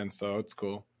back then, so it's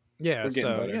cool. Yeah,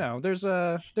 so, you know, there's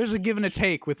a give and a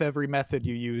take with every method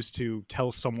you use to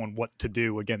tell someone what to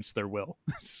do against their will.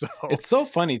 So it's so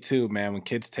funny, too, man, when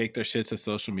kids take their shit to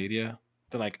social media.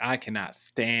 They're like, I cannot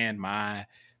stand my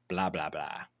blah, blah,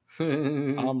 blah.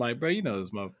 I'm like, bro, you know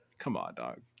this motherfucker. Come on,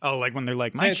 dog. Oh, like when they're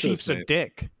like, my sheep's a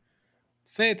dick.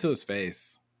 Say it to his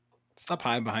face. Stop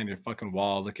hiding behind your fucking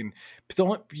wall looking.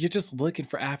 You're just looking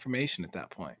for affirmation at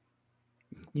that point.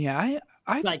 Yeah,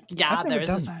 I like, yeah, there was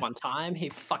this one time he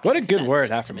fucking. What a good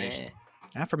word, affirmation.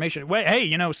 Affirmation. Wait, hey,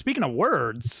 you know, speaking of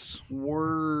words.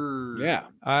 Yeah.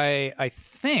 I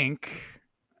think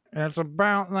it's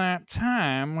about that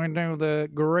time we do the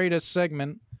greatest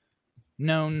segment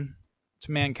known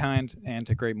to mankind and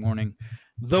to Great Morning.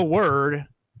 The word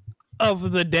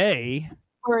of the day.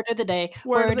 Word of the day.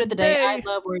 Word of the day. I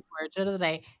love words. Words of the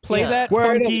day. Play that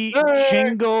funky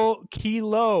jingle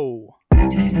kilo.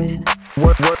 Word of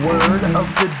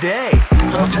the day.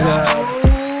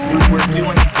 We're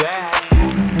doing that.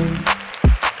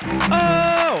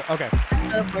 Oh, okay. I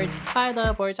love words. I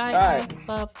love words. I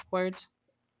love words.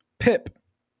 Pip.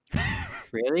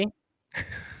 Really?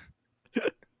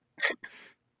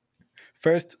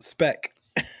 First spec.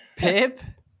 Pip?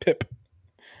 Pip.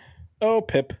 Oh,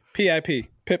 Pip. P-I-P.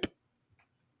 Pip.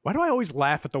 Why do I always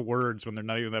laugh at the words when they're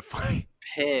not even that funny?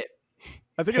 Pip.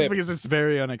 I think it's because it's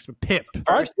very unexpected. Pip.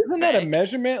 Isn't that a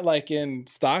measurement like in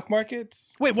stock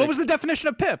markets? Wait, what was the definition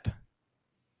of pip?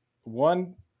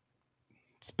 One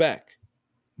spec.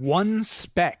 One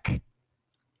spec.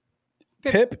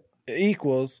 Pip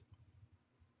equals,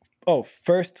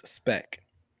 first spec.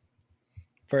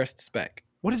 First spec.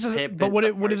 What is it? But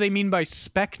what do they mean by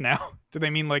spec now? Do they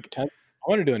mean like? I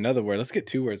want to do another word. Let's get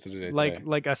 2 words today.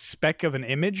 Like a speck of an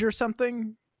image or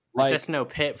something? Like, just know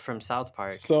Pip from South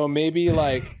Park. So maybe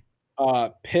like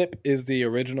pip is the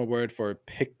original word for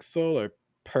pixel or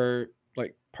per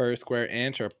square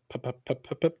inch or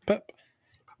pip.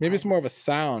 Maybe it's more of a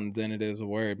sound than it is a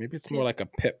word. Maybe it's more like a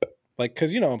pip. Like,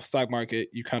 because, you know, stock market,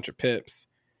 you count your pips.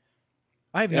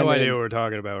 I have no idea what we're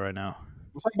talking about right now.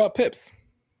 We're talking about pips.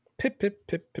 Pip, pip,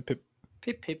 pip, pip, pip.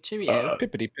 Pip, pip, cheerio.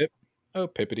 Pippity, pip. Oh,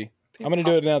 pippity. I'm going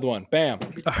to do another one. Bam.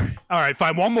 All right,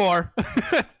 fine. One more.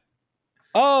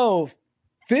 Oh,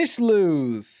 fish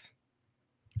loose.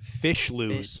 Fish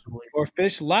loose. Or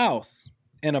fish louse.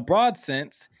 In a broad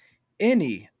sense,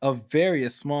 any of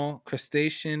various small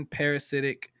crustacean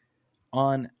parasitic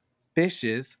on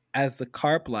fishes as the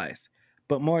carp lice,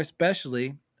 but more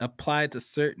especially applied to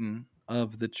certain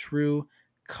of the true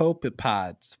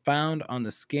copepods found on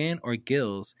the skin or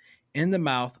gills in the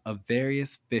mouth of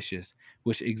various fishes,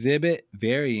 which exhibit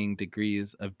varying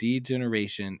degrees of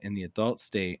degeneration in the adult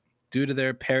state due to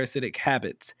their parasitic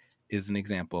habits, is an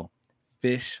example.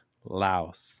 Fish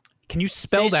louse. Can you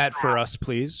spell that for us,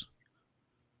 please?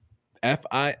 Fish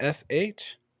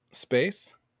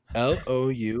space Louse.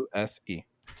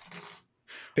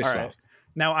 Fish louse.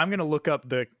 Now I'm going to look up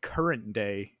the current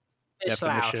day Fish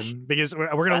definition louse. because we're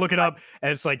going to look it up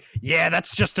and it's like, yeah,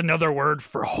 that's just another word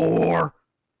for whore.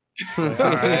 All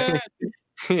right.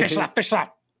 Fish louse.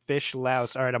 Fish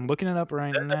louse. All right, I'm looking it up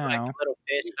right now. Like little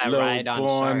fish that ride on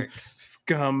sharks.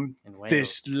 Scum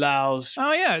fish louse.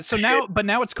 Oh yeah. So now, but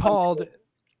now it's called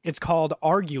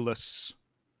Argulus.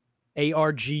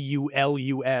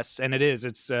 Argulus, and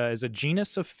it's a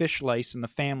genus of fish lice in the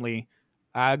family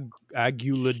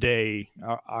Agulidae.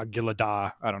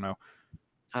 I don't know.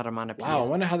 Wow, I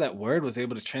wonder how that word was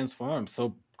able to transform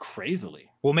so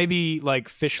crazily. Well, maybe like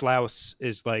fish louse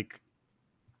is like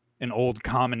an old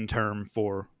common term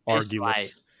for argueless.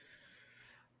 lice.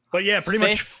 But yeah, pretty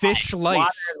much fish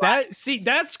lice.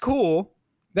 That's cool.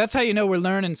 That's how you know we're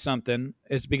learning something,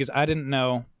 is because I didn't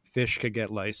know fish could get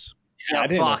lice. I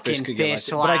didn't know fish could get lice.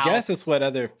 But I guess it's what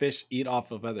other fish eat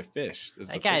off of other fish.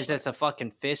 That guy's just a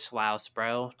fucking fish louse,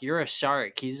 bro. You're a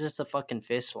shark. He's just a fucking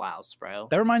fish louse, bro.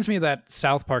 That reminds me of that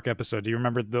South Park episode. Do you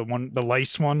remember the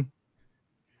lice one?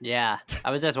 Yeah,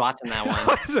 I was just watching that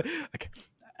one.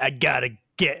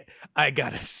 I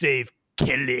gotta save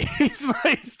Kelly.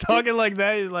 He's talking like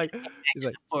that. He's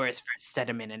like forest for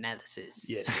sediment analysis.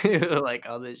 Yeah. Like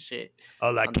all this shit.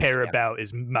 All I care about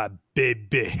is my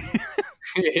baby.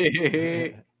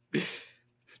 The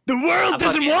world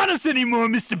doesn't want us anymore,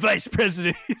 Mr. Vice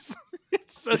President. It's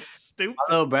so stupid.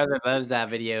 My little brother loves that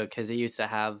video because he used to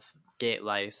have gate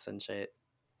lice and shit.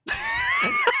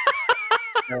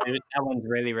 That one's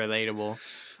really relatable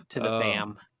to the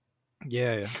fam.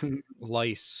 Yeah.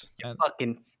 Lice.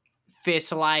 Fucking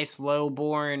fish lice,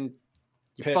 lowborn.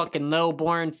 You fucking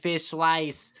lowborn fish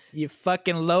lice. You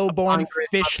fucking lowborn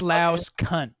fish louse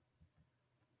cunt.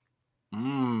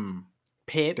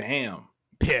 Pip. Damn.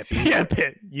 Pip. Yeah,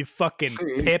 Pip. You fucking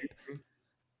Pip.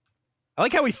 I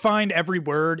like how we find every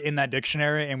word in that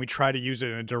dictionary and we try to use it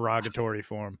in a derogatory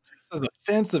form. It's as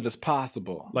offensive as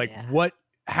possible. Like, what?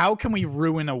 How can we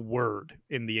ruin a word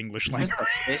in the English language?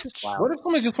 What if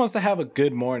someone just wants to have a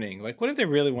good morning? Like, what if they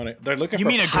really want to? They're looking for. You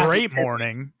mean a great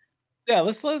morning? Yeah,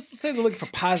 let's say they're looking for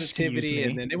positivity,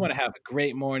 and then they want to have a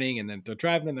great morning, and then they're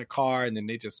driving in their car, and then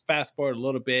they just fast forward a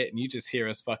little bit, and you just hear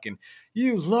us fucking,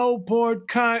 you lowboard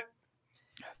cunt.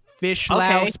 Fish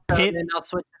louse pit. Then I'll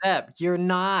switch it up. You're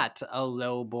not a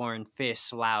lowborn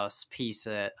fish louse piece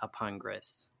of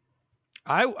pungress.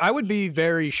 I would be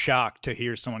very shocked to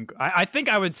hear someone. I think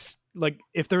I would, like,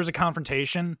 if there was a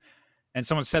confrontation and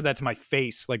someone said that to my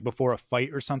face, like before a fight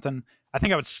or something, I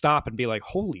think I would stop and be like,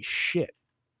 holy shit.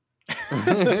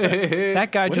 That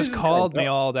guy just called me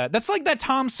all that. That's like that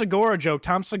Tom Segura joke.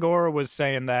 Tom Segura was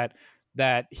saying that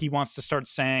he wants to start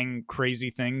saying crazy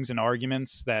things in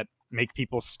arguments that make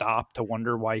people stop to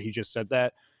wonder why he just said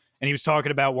that. And he was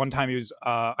talking about one time he was,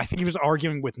 I think he was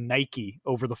arguing with Nike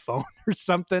over the phone or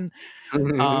something.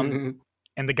 And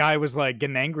the guy was like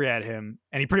getting angry at him.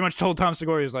 And he pretty much told Tom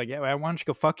Segura, he was like, yeah, why don't you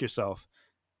go fuck yourself?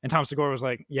 And Tom Segura was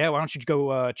like, yeah, why don't you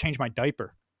go change my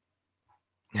diaper?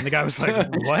 And the guy was like,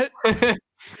 what?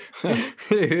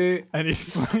 And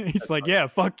he's like, yeah,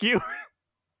 fuck you.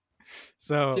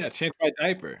 So yeah, change my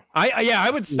diaper. I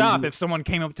would stop if someone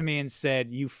came up to me and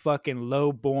said, you fucking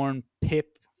low-born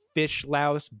pip fish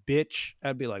louse bitch.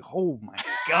 I'd be like, oh my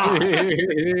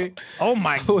god. Oh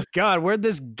my god, where'd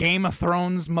this Game of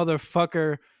Thrones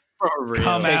motherfucker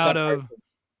come out of?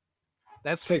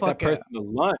 That's take that person to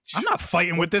lunch. I'm not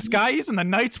fighting with this guy. He's in the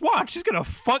Night's Watch. He's gonna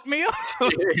fuck me up.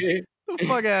 Get the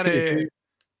fuck out of here.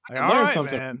 Like, all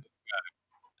right, man.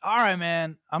 All right,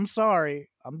 man. I'm sorry.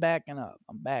 I'm backing up.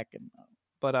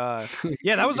 But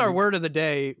yeah, that was our word of the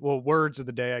day. Well, words of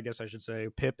the day, I guess I should say.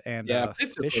 Pip and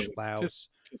Pip fish louse.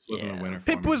 Just wasn't a winner for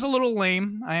Pip me. was a little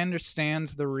lame. I understand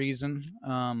the reason.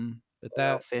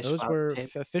 Those were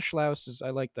fish louses. I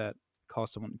like that. Call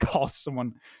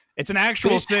someone. It's an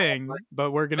actual thing,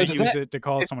 but we're gonna use it to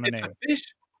call someone a name.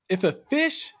 If a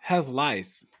fish has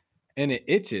lice and it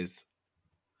itches,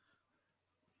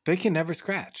 they can never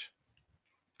scratch.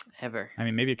 Ever. I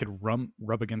mean, maybe it could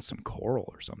rub against some coral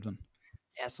or something.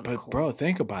 Yeah, but bro,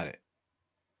 think about it.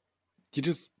 You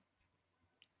just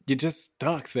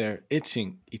stuck there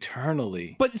itching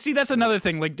eternally. But see, that's another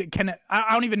thing. Like,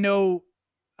 I don't even know.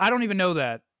 I don't even know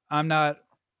that. I'm a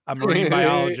marine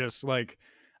biologist. Like,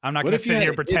 I'm not going to sit here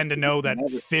and pretend to know that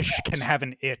fish can have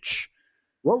an itch.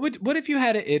 What if you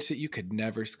had an itch that you could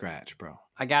never scratch, bro?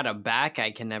 I got a back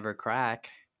I can never crack.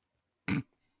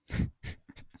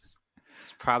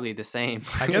 It's probably the same.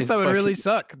 I guess that would really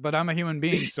suck, but I'm a human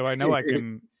being, so I know I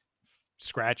can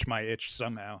scratch my itch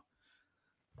somehow.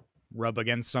 Rub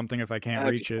against something if I can't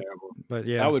reach it. But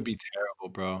yeah. That would be terrible,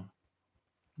 bro.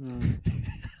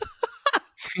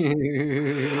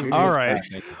 All right.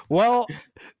 Well,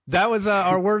 that was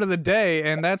our word of the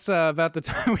day, and that's about the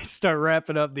time we start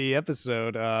wrapping up the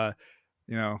episode.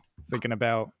 Thinking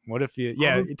about what if you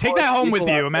take that home with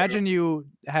you. Imagine you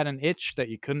had an itch that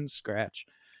you couldn't scratch.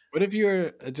 What if you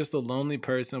were just a lonely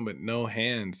person with no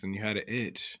hands and you had an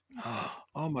itch?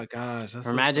 Oh my gosh. Or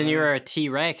imagine you were a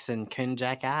T-Rex and couldn't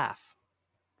jack off.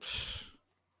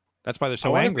 That's why they're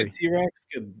so angry. T-Rex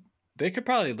could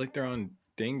probably lick their own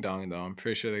ding dong though. I'm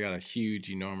pretty sure they got a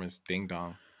huge, enormous ding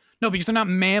dong. No, because they're not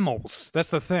mammals. That's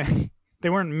the thing. They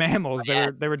weren't mammals.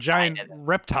 They were giant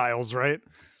reptiles, right?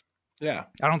 Yeah.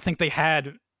 I don't think they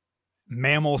had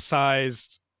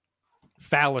mammal-sized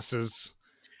phalluses.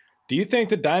 Do you think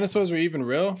the dinosaurs were even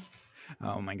real?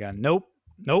 Oh my god, nope.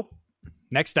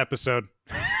 Next episode.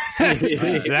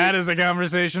 That is a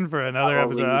conversation for another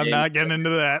episode. I'm not getting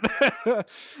into that.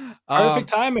 Perfect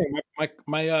timing.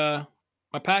 My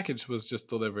package was just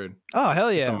delivered. Oh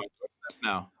hell yeah!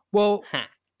 Now, well,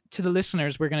 to the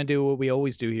listeners, we're gonna do what we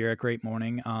always do here at Great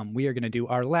Morning. We are gonna do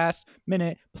our last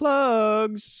minute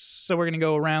plugs. So we're gonna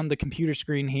go around the computer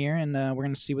screen here, and we're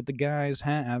gonna see what the guys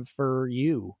have for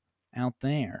you out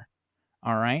there.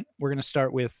 All right, we're gonna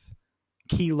start with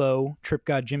Kilo, Trip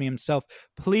God Jimmy himself.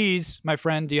 Please, my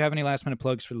friend, do you have any last minute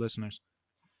plugs for the listeners?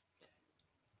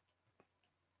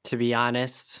 To be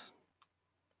honest,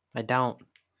 I don't.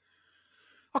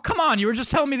 Oh, come on. You were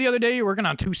just telling me the other day you're working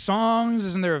on 2 songs.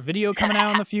 Isn't there a video coming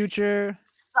out in the future?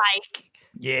 Psych.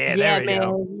 Yeah, yeah, there we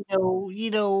man. go.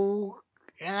 You know,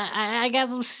 I got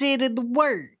some shit in the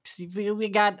works. You feel me?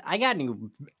 I got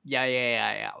new.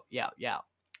 Yeah.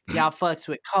 Y'all fucks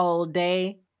with Cold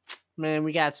Day. Man,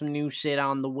 we got some new shit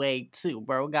on the way too,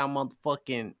 bro. We got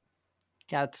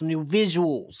some new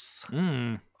visuals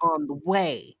on the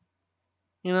way.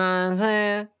 You know what I'm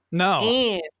saying?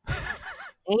 No.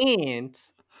 And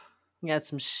we got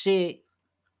some shit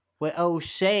with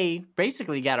O'Shea.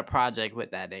 Basically got a project with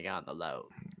that nigga on the load.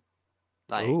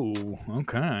 Like, oh,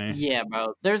 okay. Yeah,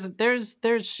 bro. There's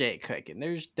shit cooking.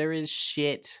 There is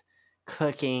shit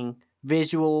cooking.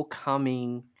 Visual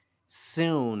coming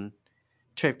soon.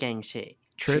 Trip Gang shit.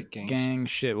 Trip Gang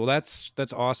shit. Well, that's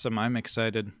awesome. I'm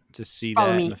excited to see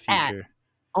Follow that me in the future.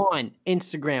 On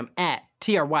Instagram at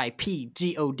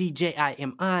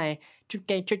TRYPGODJIMI. Trip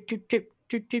Gang, trip.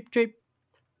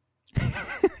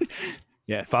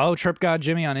 Yeah, follow Trip God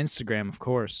Jimmy on Instagram, of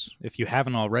course. If you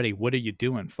haven't already, what are you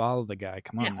doing? Follow the guy.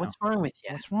 Come on now. What's wrong with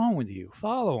you? What's wrong with you?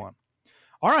 Follow him.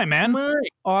 All right, man.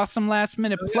 Awesome last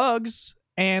minute plugs.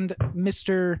 And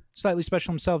Mr. Slightly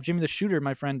Special himself, Jimmy the Shooter,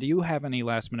 my friend, do you have any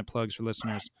last minute plugs for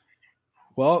listeners?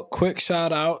 Well, quick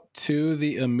shout out to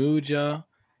the Umoja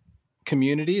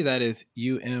community. That is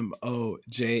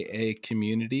UMOJA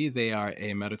community. They are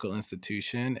a medical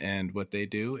institution, and what they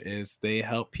do is they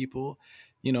help people,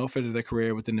 further their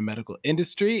career within the medical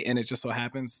industry. And it just so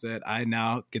happens that I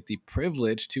now get the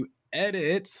privilege to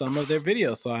edit some of their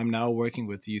videos. So I'm now working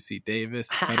with UC Davis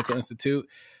Medical Institute,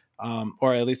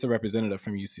 or at least a representative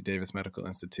from UC Davis Medical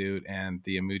Institute and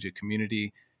the Umoja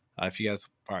community. If you guys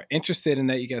are interested in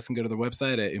that, you guys can go to the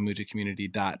website at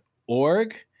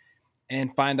umojacommunity.org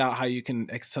and find out how you can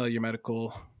excel your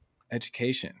medical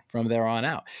education from there on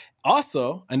out.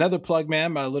 Also, another plug,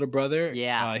 man, my little brother.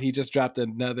 Yeah. He just dropped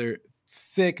another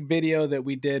sick video that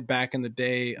we did back in the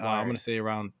day. I'm going to say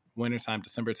around wintertime,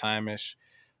 December time-ish.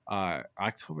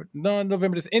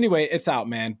 November. Anyway, it's out,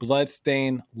 man.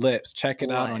 Bloodstained Lips. Check it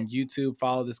out on YouTube.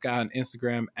 Follow this guy on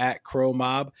Instagram at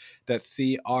CrowMob. That's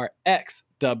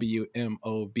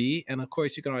CRXWMOB. And of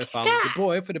course, you can always follow the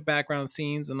boy for the background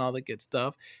scenes and all the good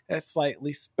stuff. That's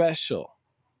Slightly Special.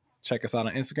 Check us out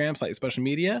on Instagram, Slightly Special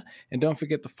Media. And don't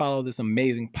forget to follow this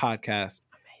amazing podcast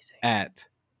at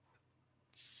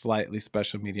Slightly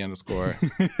Special Media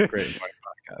 _ Great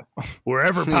Podcast.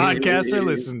 Wherever podcasts are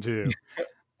listened to.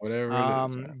 Whatever it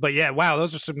is. But yeah, wow,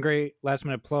 those are some great last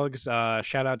minute plugs.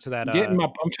 Shout out to that. I'm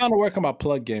trying to work on my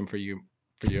plug game for you.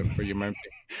 For your memory.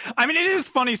 I mean, it is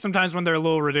funny sometimes when they're a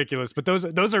little ridiculous, but those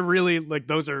are really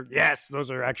those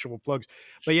are actual plugs.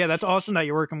 But yeah, that's awesome that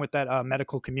you're working with that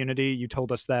medical community. You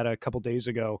told us that a couple days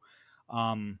ago.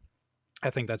 I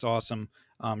think that's awesome.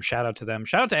 Shout out to them.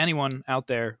 Shout out to anyone out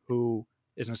there who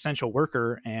is an essential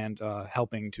worker and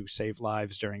helping to save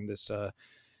lives during this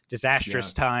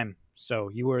disastrous time. So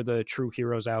you are the true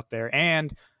heroes out there.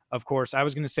 And of course, I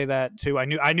was going to say that too. I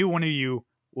knew one of you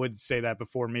would say that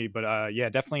before me, but yeah,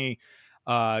 definitely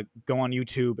go on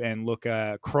YouTube and look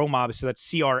at CrowMob. So that's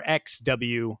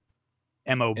CRXWMOB.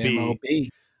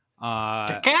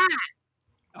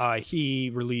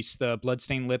 He released the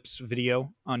Bloodstained Lips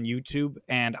video on YouTube,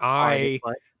 and I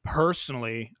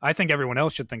think everyone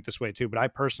else should think this way too, but I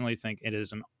personally think it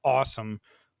is an awesome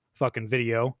fucking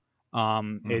video.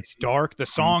 It's dark. The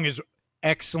song is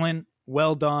excellent.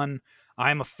 Well done.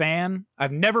 I'm a fan.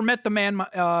 I've never met the man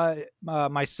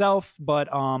myself, but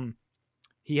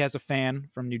he has a fan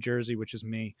from New Jersey, which is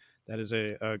me. That is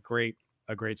a great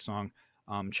song.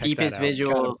 Check deepest that out.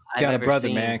 visual got a brother,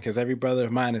 seen. man, because every brother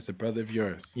of mine is a brother of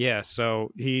yours. Yeah,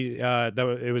 so he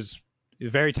it was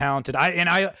very talented.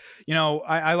 I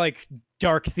like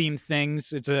dark themed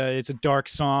things. It's a dark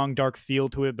song, dark feel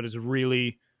to it, but it's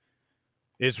really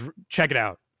check it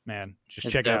out, man. Just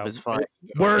check it out. As fun.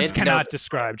 Words it's cannot dope.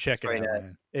 describe. Check it out,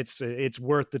 man. It's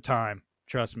worth the time.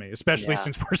 Trust me, especially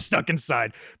since we're stuck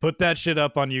inside. Put that shit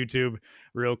up on YouTube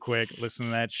real quick. Listen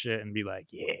to that shit and be like,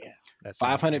 yeah. That's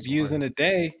 500 views in a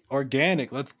day.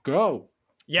 Organic. Let's go.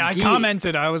 Yeah, I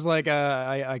commented. I was like,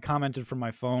 I commented from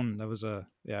my phone. That was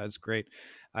it's great.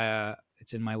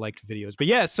 It's in my liked videos. But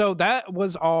yeah, so that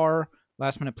was our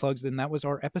last minute plugs. Then that was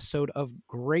our episode of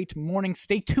Great Morning.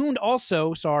 Stay tuned.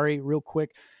 Also, real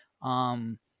quick,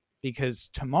 because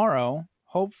tomorrow,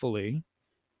 hopefully,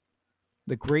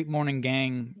 the Great Morning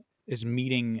Gang is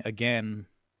meeting again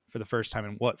for the first time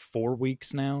in 4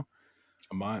 weeks now?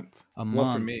 A month.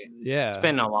 Well, for me. Yeah. It's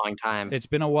been a long time. It's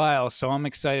been a while, so I'm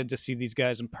excited to see these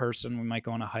guys in person. We might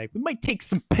go on a hike. We might take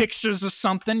some pictures or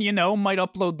something, might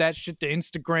upload that shit to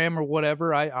Instagram or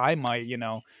whatever. I might,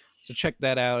 So check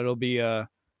that out. It'll be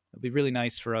really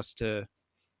nice for us to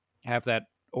have that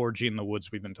orgy in the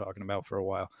woods we've been talking about for a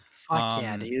while. Fuck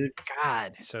yeah, dude.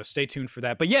 God. So stay tuned for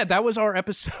that. But yeah, that was our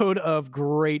episode of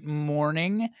Great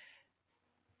Morning.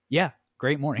 Yeah,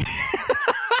 great morning.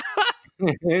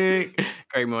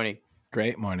 Great morning.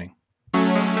 Great morning.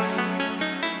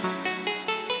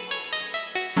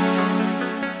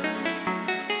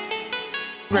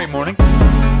 Great morning.